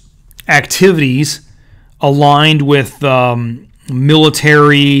 Most activities aligned with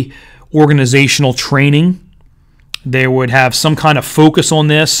military organizational training. They would have some kind of focus on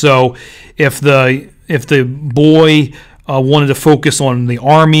this. So if the boy wanted to focus on the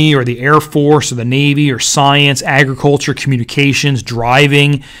Army or the Air Force or the Navy or science, agriculture, communications,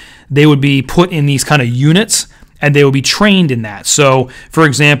 driving, they would be put in these kind of units and they would be trained in that. So, for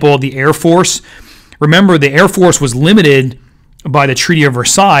example, the Air Force, remember the Air Force was limited by the Treaty of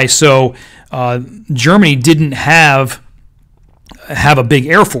Versailles, so Germany didn't have a big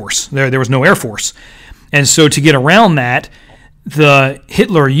Air Force. There was no Air Force. And so to get around that, the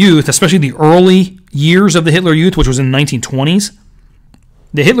Hitler Youth, especially the early years of the Hitler Youth, which was in the 1920s,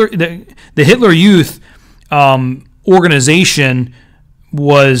 the Hitler Youth organization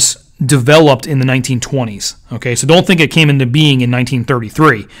was developed in the 1920s. Okay, so don't think it came into being in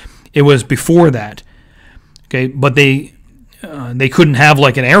 1933. It was before that. Okay, but they couldn't have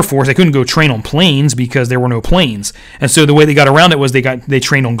like an Air Force. They couldn't go train on planes because there were no planes. And so the way they got around it was they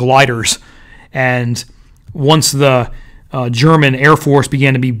trained on gliders. And once the German Air Force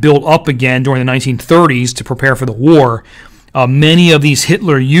began to be built up again during the 1930s to prepare for the war, many of these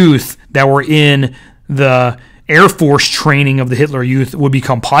Hitler Youth that were in the Air Force training of the Hitler Youth would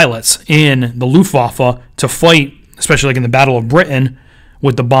become pilots in the Luftwaffe to fight, especially like in the Battle of Britain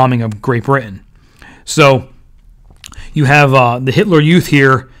with the bombing of Great Britain. So you have the Hitler Youth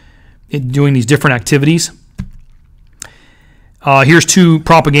here doing these different activities. Here's two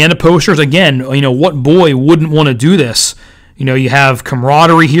propaganda posters. Again, what boy wouldn't want to do this? You have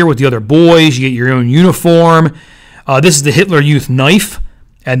camaraderie here with the other boys. You get your own uniform. This is the Hitler Youth knife,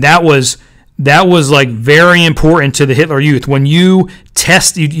 and that was like very important to the Hitler Youth. When you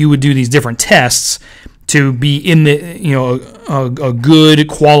test, you would do these different tests to be in the a good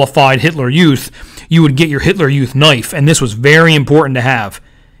qualified Hitler Youth. You would get your Hitler Youth knife, and this was very important to have.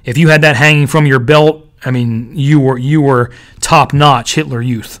 If you had that hanging from your belt, I mean, you were top-notch Hitler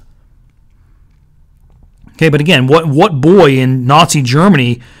Youth. Okay, but again, what boy in Nazi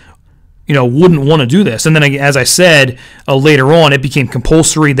Germany, wouldn't want to do this? And then, as I said, later on, it became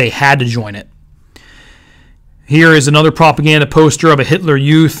compulsory. They had to join it. Here is another propaganda poster of a Hitler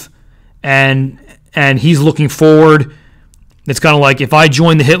Youth, and he's looking forward. It's kind of like, if I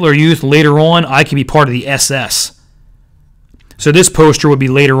join the Hitler Youth later on, I can be part of the SS. So this poster would be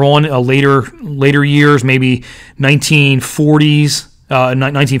later on, later years, maybe 1940s,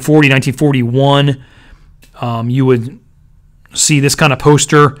 1940, 1941. You would see this kind of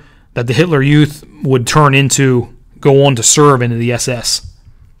poster that the Hitler Youth would go on to serve into the SS.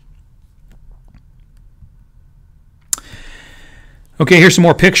 Okay, here's some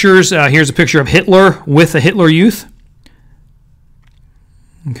more pictures. Here's a picture of Hitler with a Hitler Youth.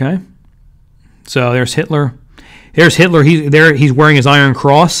 Okay, so there's Hitler. There's Hitler. He's wearing his Iron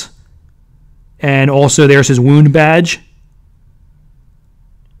Cross, and also there's his wound badge.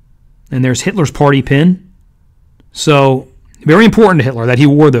 And there's Hitler's party pin. So very important to Hitler that he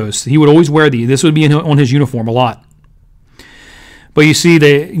wore those. He would always wear these. This would be on his uniform a lot. But you see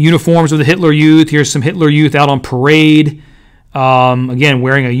the uniforms of the Hitler Youth. Here's some Hitler Youth out on parade. Again,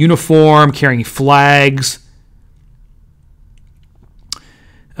 wearing a uniform, carrying flags.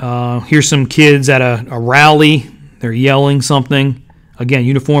 Here's some kids at a rally. They're yelling something. Again,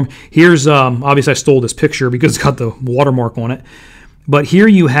 uniform. Here's, obviously I stole this picture because it's got the watermark on it. But here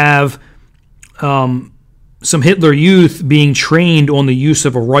you have some Hitler Youth being trained on the use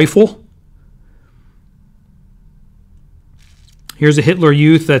of a rifle. Here's a Hitler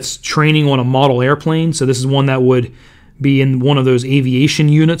Youth that's training on a model airplane. So this is one that would be in one of those aviation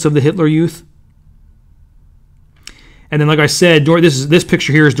units of the Hitler Youth. And then, like I said, this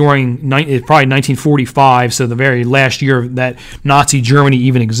picture here is during probably 1945, so the very last year that Nazi Germany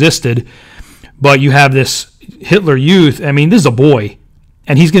even existed. But you have this Hitler Youth. I mean, this is a boy,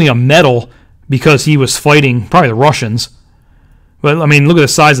 and he's getting a medal because he was fighting probably the Russians. But I mean, look at the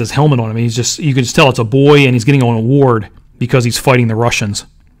size of his helmet on him. You can just tell it's a boy, and he's getting an award because he's fighting the Russians.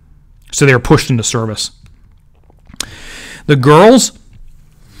 So they were pushed into service. The girls.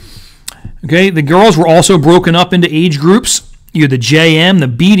 Okay, the girls were also broken up into age groups. You had the JM, the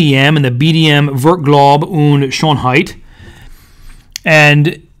BDM, and the BDM Werkglaube und Schönheit.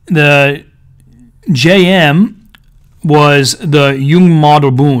 And the JM was the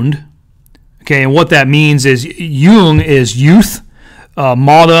Jungmadelbund. Okay, and what that means is Jung is youth,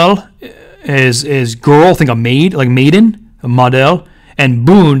 Model is girl, think a maid, like maiden, a Model, and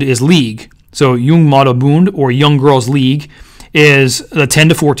Bund is league. So Jungmadelbund, or Young Girls League, is the 10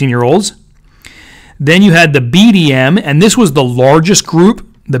 to 14-year-olds. Then you had the BDM, and this was the largest group.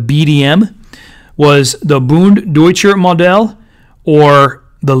 The BDM was the Bund Deutscher Modell, or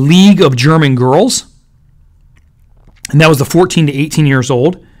the League of German Girls. And that was the 14 to 18 years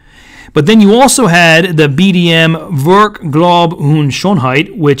old. But then you also had the BDM Werkglaube und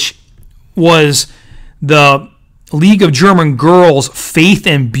Schönheit, which was the League of German Girls Faith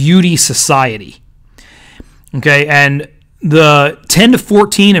and Beauty Society. Okay, and the 10 to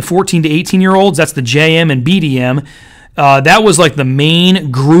 14 and 14 to 18-year-olds, that's the JM and BDM. That was like the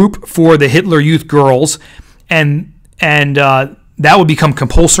main group for the Hitler Youth girls, and that would become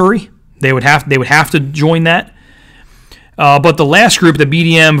compulsory. They would have to join that. But the last group, the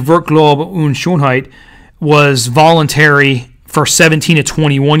BDM Werkglaube und Schönheit, was voluntary for 17 to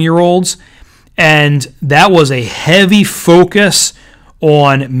 21-year-olds, and that was a heavy focus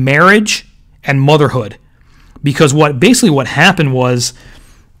on marriage and motherhood. Because what happened was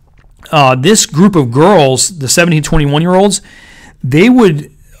this group of girls, the 17 to 21-year-olds, they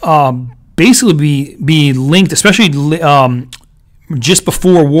would basically be linked, especially just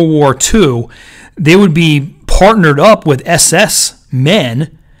before World War II, they would be partnered up with SS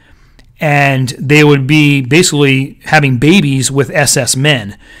men, and they would be basically having babies with SS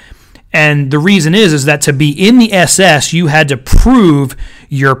men. And the reason is that to be in the SS, you had to prove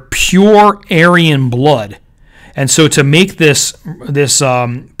your pure Aryan blood. And so to make this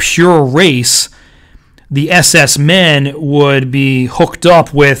pure race, the SS men would be hooked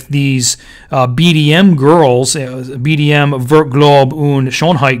up with these BDM girls, BDM Wertglob und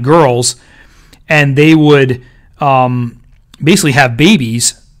Schönheit girls, and they would basically have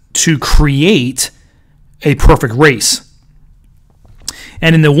babies to create a perfect race.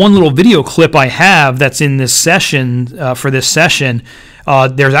 And in the one little video clip I have that's in this session, for this session,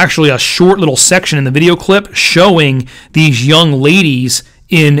 there's actually a short little section in the video clip showing these young ladies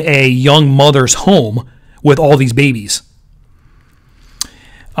in a young mother's home with all these babies.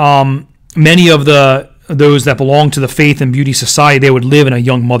 Many of those that belong to the Faith and Beauty Society, they would live in a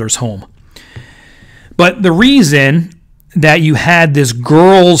young mother's home. But the reason that you had this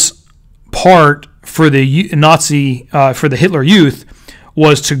girls' part for the Nazi, for the Hitler Youth,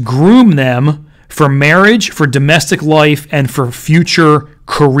 was to groom them for marriage, for domestic life, and for future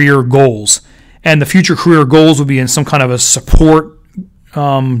career goals. And the future career goals would be in some kind of a support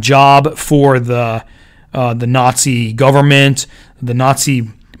job for the Nazi government, the Nazi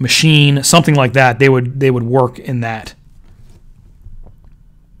machine, something like that. They would work in that.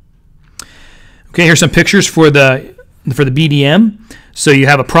 Okay, here's some pictures for the BDM. So you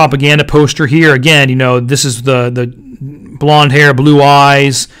have a propaganda poster here. Again, you know, this is the blonde hair, blue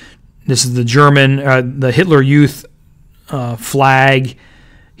eyes. This is the German, the Hitler Youth flag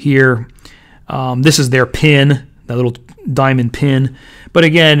here. This is their pin, that little diamond pin. But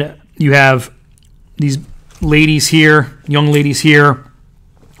again, you have these ladies here, young ladies here,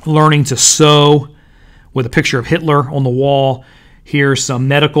 learning to sew with a picture of Hitler on the wall. Here's some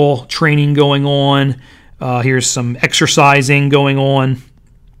medical training going on. Here's some exercising going on.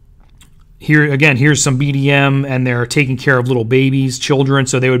 Here again, here's some BDM, and they're taking care of little babies, children,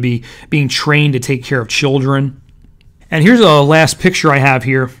 so they would be being trained to take care of children. And here's a last picture I have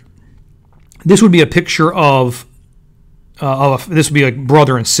here. This would be a picture of this would be a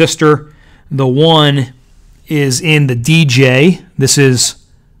brother and sister. The one is in the DJ. This is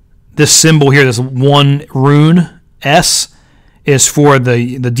this symbol here, this one rune, S, is for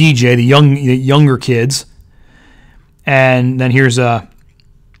the DJ, the younger kids. And then here's a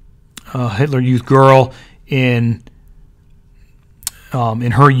Hitler Youth girl in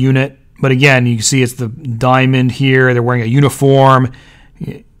her unit. But again, you can see it's the diamond here. They're wearing a uniform.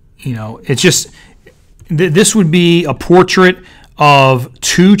 You know, it's just, this would be a portrait of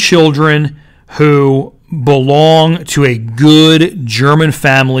two children who belong to a good German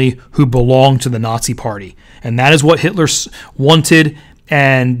family who belong to the Nazi Party. And that is what Hitler wanted.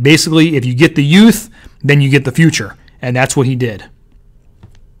 And basically, if you get the youth, then you get the future. And that's what he did.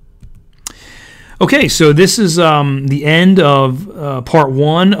 Okay, so this is the end of part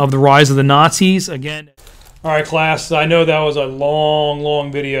one of the Rise of the Nazis. Again, all right, class, I know that was a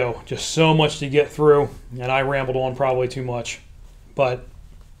long video. Just so much to get through, and I rambled on probably too much. But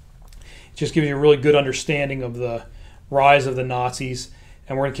it just gives you a really good understanding of the rise of the Nazis.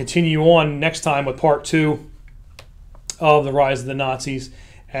 And we're going to continue on next time with part two of the Rise of the Nazis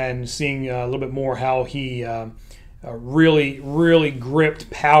and seeing a little bit more how he really gripped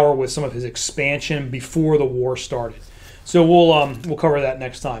power with some of his expansion before the war started. So we'll cover that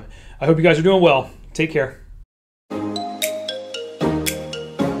next time. I hope you guys are doing well. Take care.